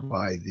and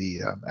provide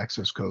the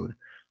access code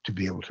to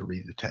be able to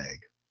read the tag.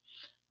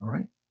 All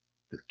right.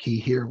 The key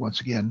here,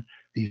 once again,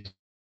 these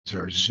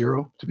are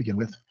 0 to begin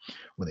with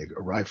when they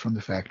arrive from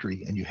the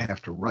factory, and you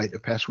have to write a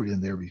password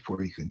in there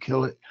before you can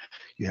kill it.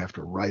 You have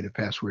to write a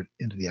password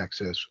into the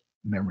access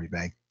memory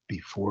bank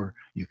before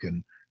you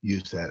can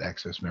use that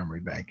access memory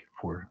bank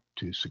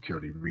to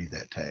securely read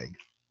that tag.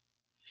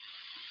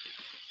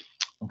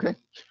 Okay,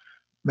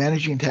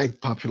 managing tag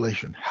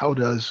population. How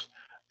does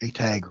a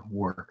tag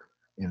work?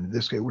 In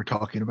this case, we're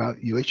talking about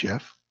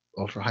UHF,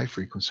 ultra high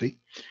frequency.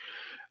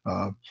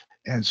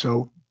 And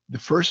so the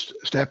first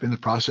step in the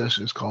process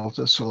is called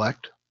the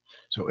select.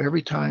 So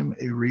every time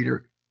a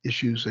reader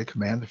issues a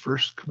command, the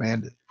first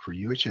command for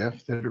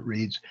UHF that it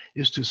reads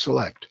is to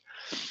select.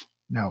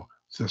 Now,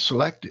 the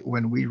select,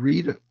 when we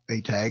read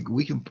a tag,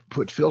 we can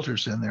put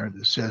filters in there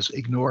that says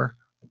ignore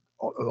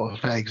all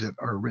tags that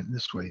are written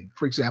this way.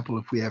 For example,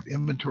 if we have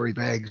inventory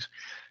bags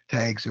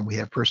tags and we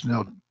have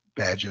personnel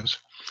badges,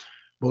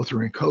 both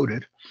are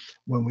encoded.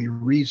 When we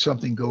read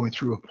something going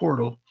through a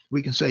portal,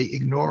 we can say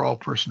ignore all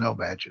personnel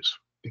badges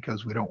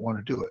because we don't want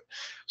to do it.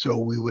 So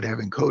we would have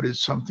encoded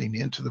something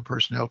into the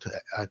personnel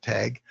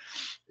tag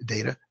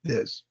data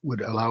that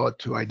would allow it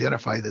to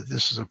identify that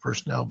this is a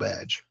personnel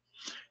badge.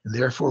 And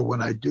therefore,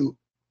 when I do,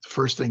 the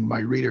first thing my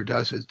reader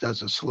does is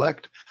does a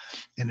select,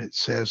 and it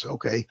says,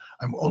 okay,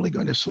 I'm only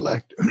going to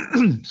select,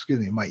 excuse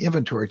me, my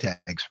inventory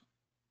tags.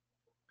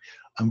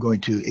 I'm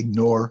going to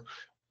ignore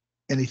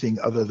anything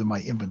other than my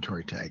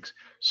inventory tags.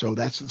 So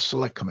that's the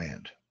select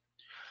command.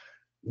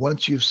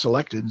 Once you've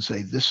selected and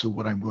say, this is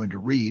what I'm going to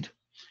read,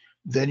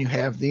 then you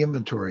have the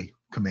inventory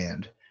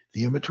command.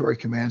 The inventory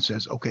command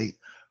says, okay,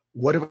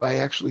 what have I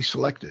actually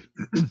selected?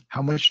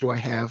 How much do I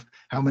have?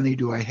 How many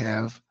do I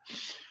have?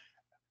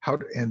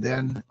 And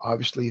then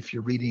obviously if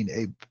you're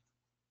reading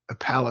a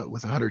pallet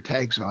with 100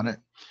 tags on it,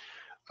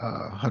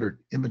 100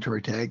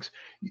 inventory tags,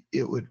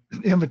 it would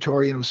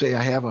inventory and it would say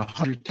I have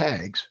 100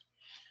 tags.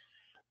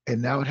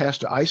 And now it has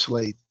to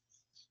isolate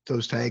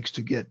those tags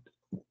to get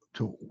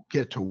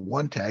to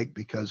one tag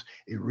because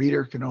a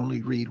reader can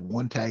only read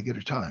one tag at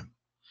a time.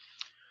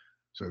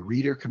 So a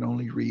reader can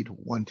only read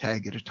one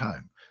tag at a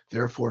time.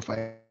 Therefore, if I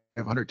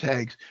have 100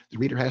 tags, the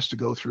reader has to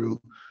go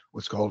through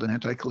what's called an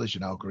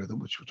anti-collision algorithm,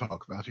 which we'll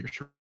talk about here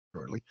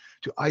shortly,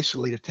 to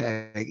isolate a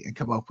tag and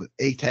come up with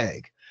a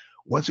tag.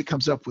 Once it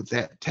comes up with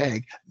that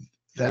tag,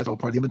 that's all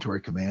part of the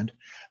inventory command.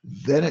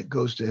 Then it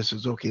goes to, it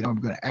says, okay, now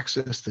I'm going to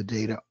access the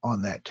data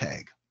on that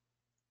tag.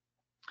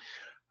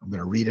 I'm going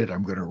to read it,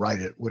 I'm going to write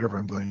it, whatever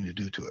I'm going to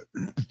do to it.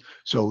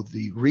 So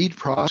the read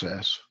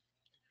process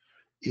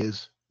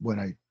is when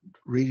I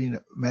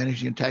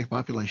managing a tag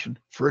population,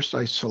 first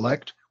I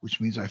select,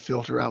 which means I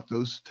filter out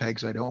those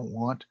tags I don't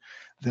want.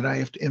 Then I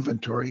have to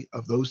inventory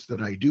of those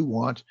that I do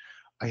want.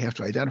 I have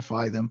to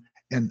identify them,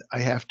 and I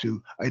have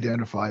to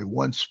identify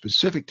one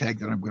specific tag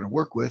that I'm going to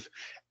work with,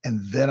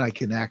 and then I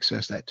can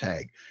access that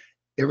tag.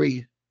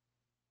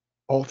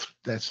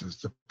 That's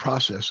the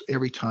process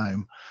every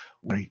time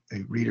when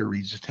a reader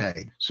reads a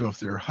tag. So if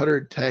there are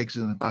 100 tags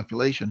in the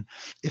population,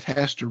 it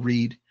has to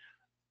read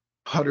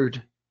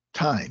 100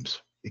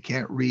 times. It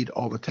can't read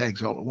all the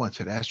tags all at once.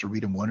 It has to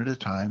read them one at a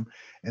time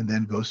and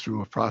then goes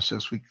through a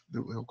process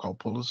we'll call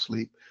put to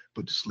sleep,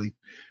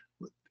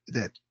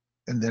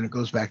 and then it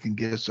goes back and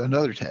gets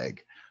another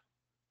tag.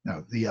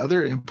 Now, the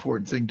other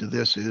important thing to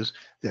this is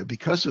that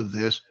because of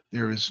this,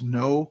 there is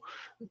no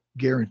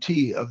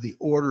guarantee of the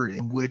order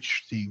in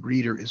which the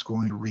reader is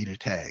going to read a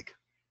tag.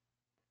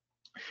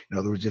 In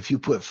other words, if you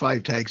put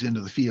 5 tags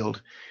into the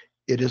field,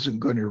 it isn't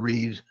going to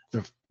read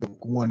the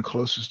one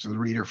closest to the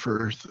reader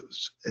first,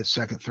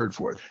 second, third,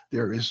 fourth.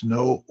 There is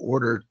no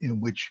order in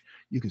which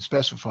you can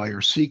specify or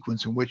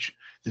sequence in which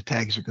the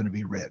tags are going to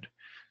be read.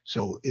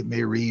 So it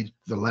may read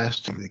the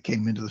last tag that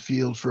came into the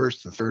field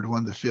first, the third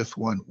one, the fifth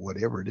one,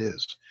 whatever it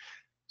is.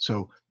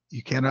 So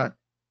you cannot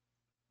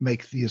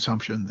make the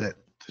assumption that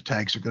the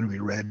tags are going to be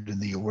read in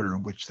the order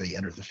in which they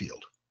enter the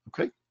field.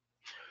 Okay?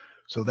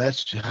 So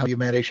that's how you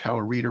manage how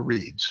a reader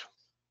reads.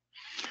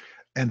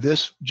 And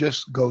this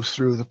just goes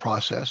through the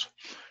process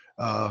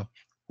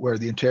where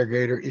the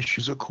interrogator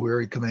issues a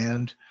query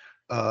command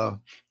and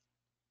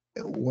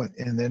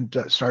then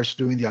starts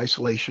doing the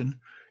isolation.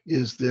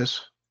 Is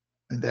this,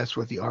 and that's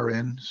what the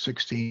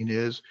RN16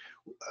 is.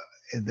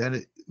 And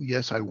then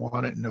yes, I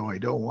want it. No, I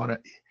don't want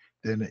it.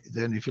 Then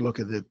if you look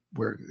at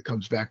where it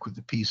comes back with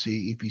the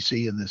PC,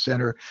 EPC in the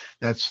center,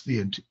 that's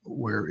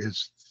where it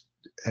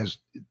has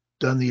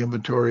done the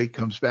inventory,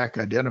 comes back,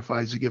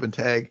 identifies a given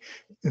tag,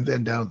 and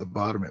then down at the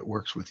bottom, it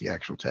works with the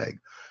actual tag.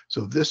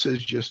 So this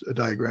is just a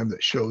diagram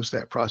that shows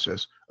that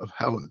process of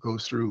how it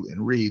goes through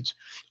and reads,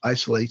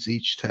 isolates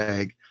each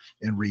tag,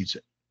 and reads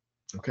it.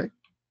 Okay.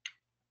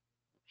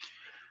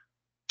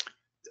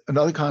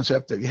 Another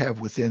concept that you have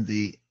within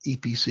the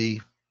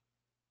EPC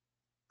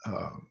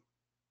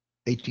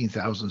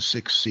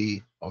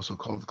 18006C, also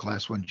called the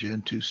Class 1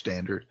 Gen 2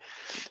 standard,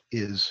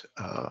 is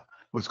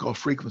what's called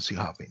frequency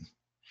hopping.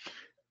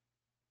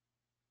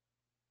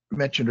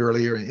 Mentioned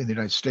earlier, in the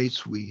United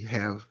States, we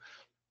have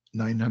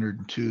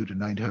 902 to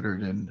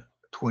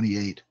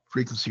 928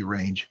 frequency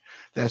range.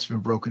 That's been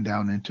broken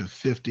down into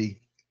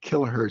 50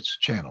 kilohertz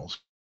channels,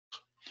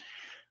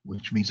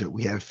 which means that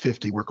we have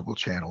 50 workable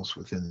channels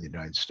within the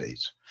United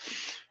States.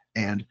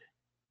 And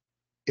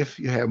if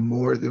you have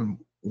more than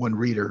one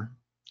reader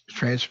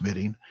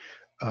transmitting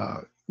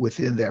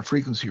within that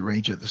frequency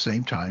range at the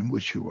same time,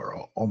 which you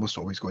are almost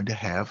always going to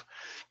have,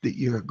 that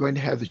you're going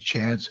to have the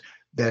chance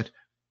that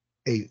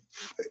a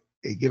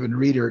given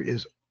reader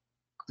is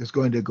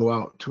going to go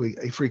out to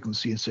a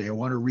frequency and say, I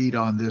want to read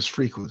on this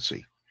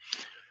frequency.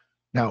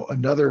 Now,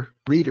 another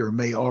reader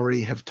may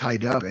already have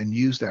tied up and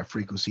used that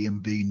frequency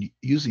and be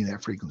using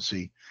that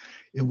frequency,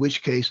 in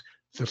which case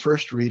the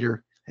first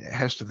reader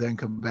has to then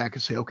come back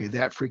and say, okay,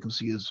 that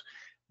frequency is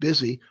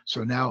busy,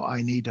 so now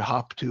I need to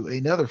hop to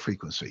another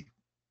frequency,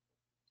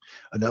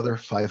 another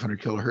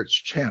 500 kilohertz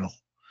channel.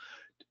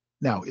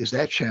 Now, is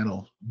that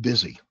channel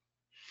busy?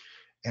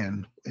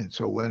 And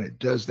so when it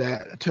does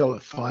that, until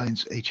it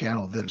finds a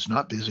channel that is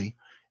not busy,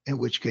 in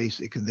which case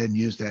it can then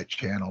use that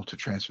channel to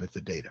transmit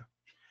the data.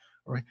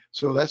 All right,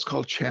 so that's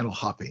called channel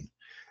hopping.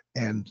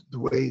 And the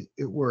way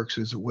it works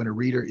is that when a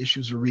reader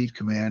issues a read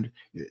command,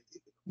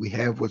 we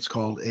have what's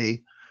called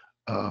a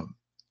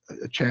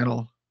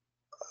channel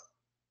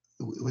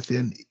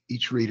within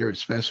each reader. It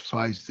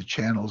specifies the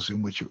channels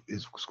in which it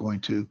is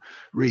going to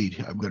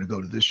read. I'm going to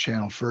go to this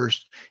channel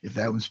first. If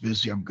that one's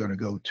busy, I'm going to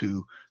go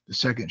to the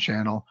second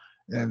channel,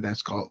 and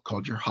that's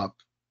called your hop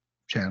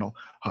channel,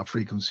 hop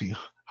frequency,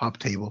 hop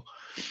table.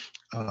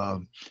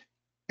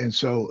 And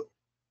so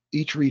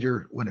each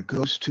reader, when it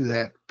goes to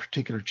that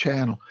particular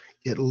channel,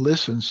 it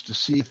listens to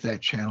see if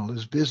that channel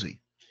is busy.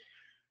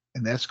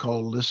 And that's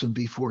called listen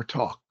before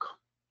talk.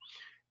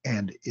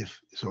 And if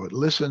so, it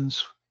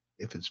listens.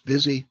 If it's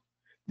busy,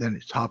 then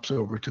it hops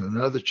over to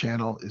another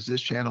channel. Is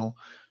this channel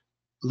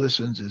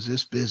listens? Is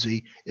this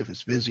busy? If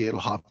it's busy, it'll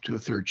hop to a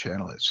third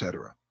channel,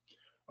 etc.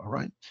 All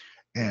right.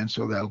 And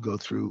so that'll go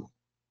through,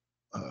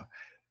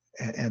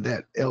 and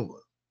that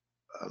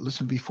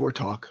listen before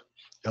talk,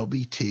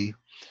 LBT,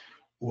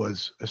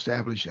 was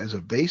established as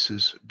a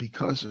basis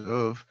because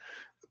of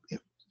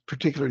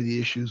particularly the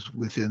issues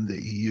within the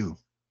EU.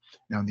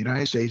 Now in the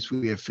United States,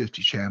 we have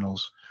 50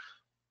 channels.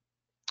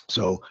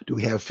 So do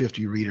we have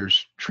 50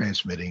 readers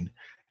transmitting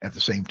at the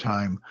same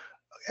time?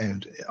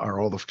 And are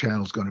all the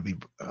channels going to be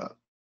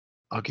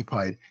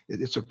occupied?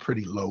 It's a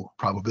pretty low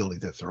probability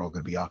that they're all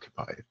going to be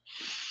occupied.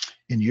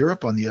 In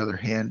Europe, on the other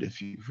hand,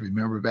 if you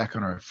remember back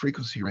on our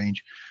frequency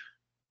range,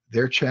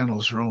 their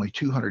channels are only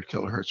 200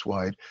 kilohertz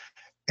wide,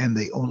 and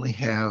they only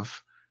have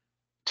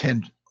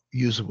 10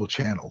 usable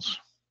channels.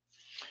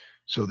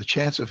 So the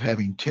chance of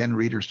having 10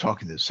 readers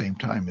talking at the same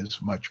time is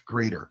much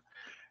greater.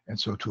 And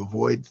so to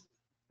avoid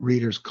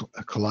readers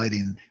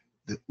colliding,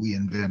 that we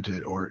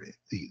invented, or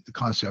the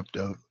concept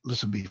of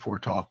listen before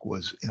talk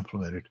was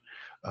implemented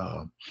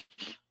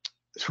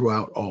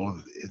throughout all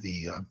of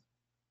the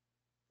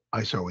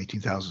ISO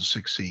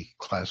 18006C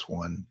Class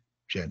 1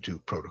 Gen 2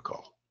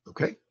 protocol.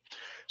 Okay,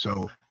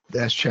 so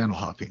that's channel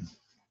hopping.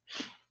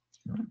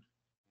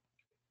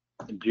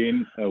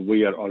 Gene,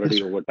 we are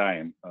already over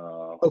time.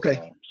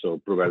 Okay.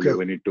 So probably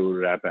we need to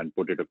wrap and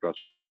put it across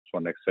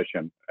for next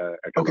session at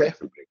a later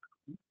break.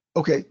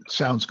 Okay,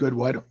 sounds good.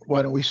 Why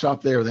don't we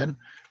stop there then,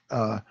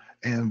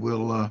 and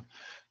we'll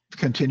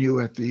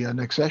continue at the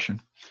next session.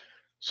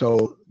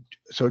 So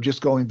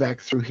just going back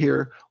through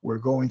here, we're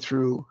going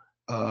through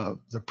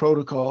the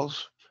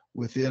protocols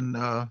within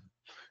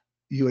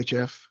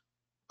UHF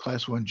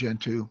Class 1 Gen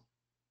 2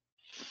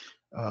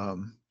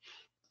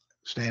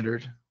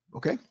 standard.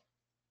 Okay.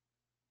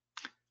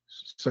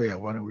 So yeah,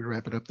 why don't we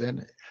wrap it up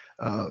then?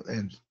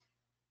 And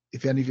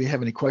if any of you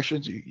have any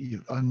questions, you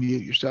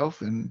unmute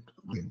yourself and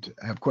we can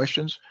have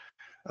questions.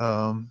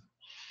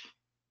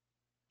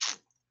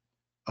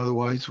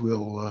 Otherwise,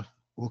 we'll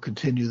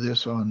continue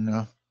this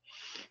on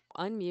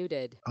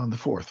unmuted on the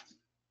 4th.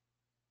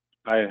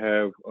 I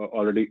have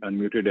already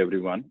unmuted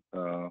everyone.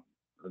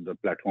 The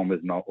platform is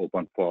now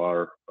open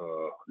for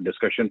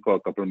discussion for a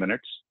couple of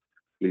minutes.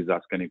 Please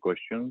ask any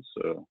questions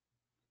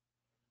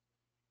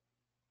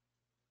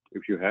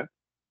if you have.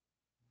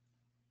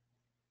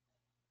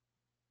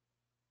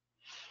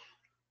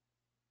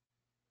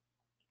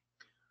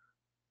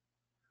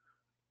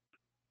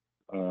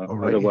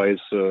 Otherwise,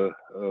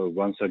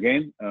 once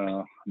again,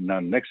 now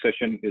next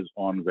session is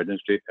on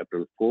Wednesday,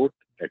 April 4th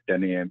at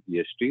 10 a.m.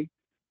 EST.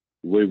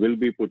 We will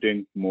be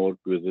putting more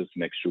quizzes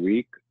next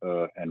week,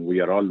 and we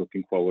are all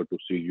looking forward to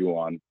see you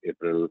on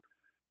April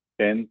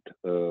 10th,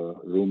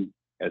 room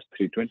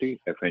S320,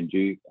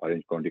 FNG,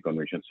 Orange County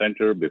Convention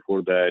Center.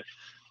 Before that,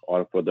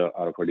 or for the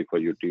RFID for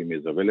You team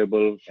is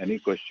available. Any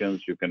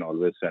questions, you can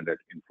always send at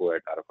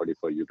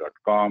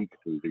info@rfidforyou.com. It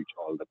will reach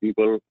all the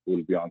people who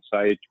will be on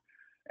site.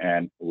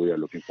 And we are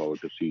looking forward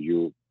to see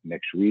you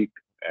next week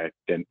at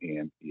 10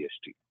 a.m.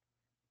 EST.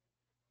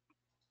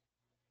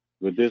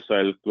 With this,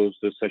 I'll close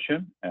this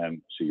session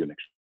and see you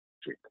next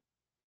week.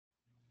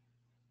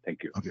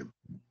 Thank you. Okay.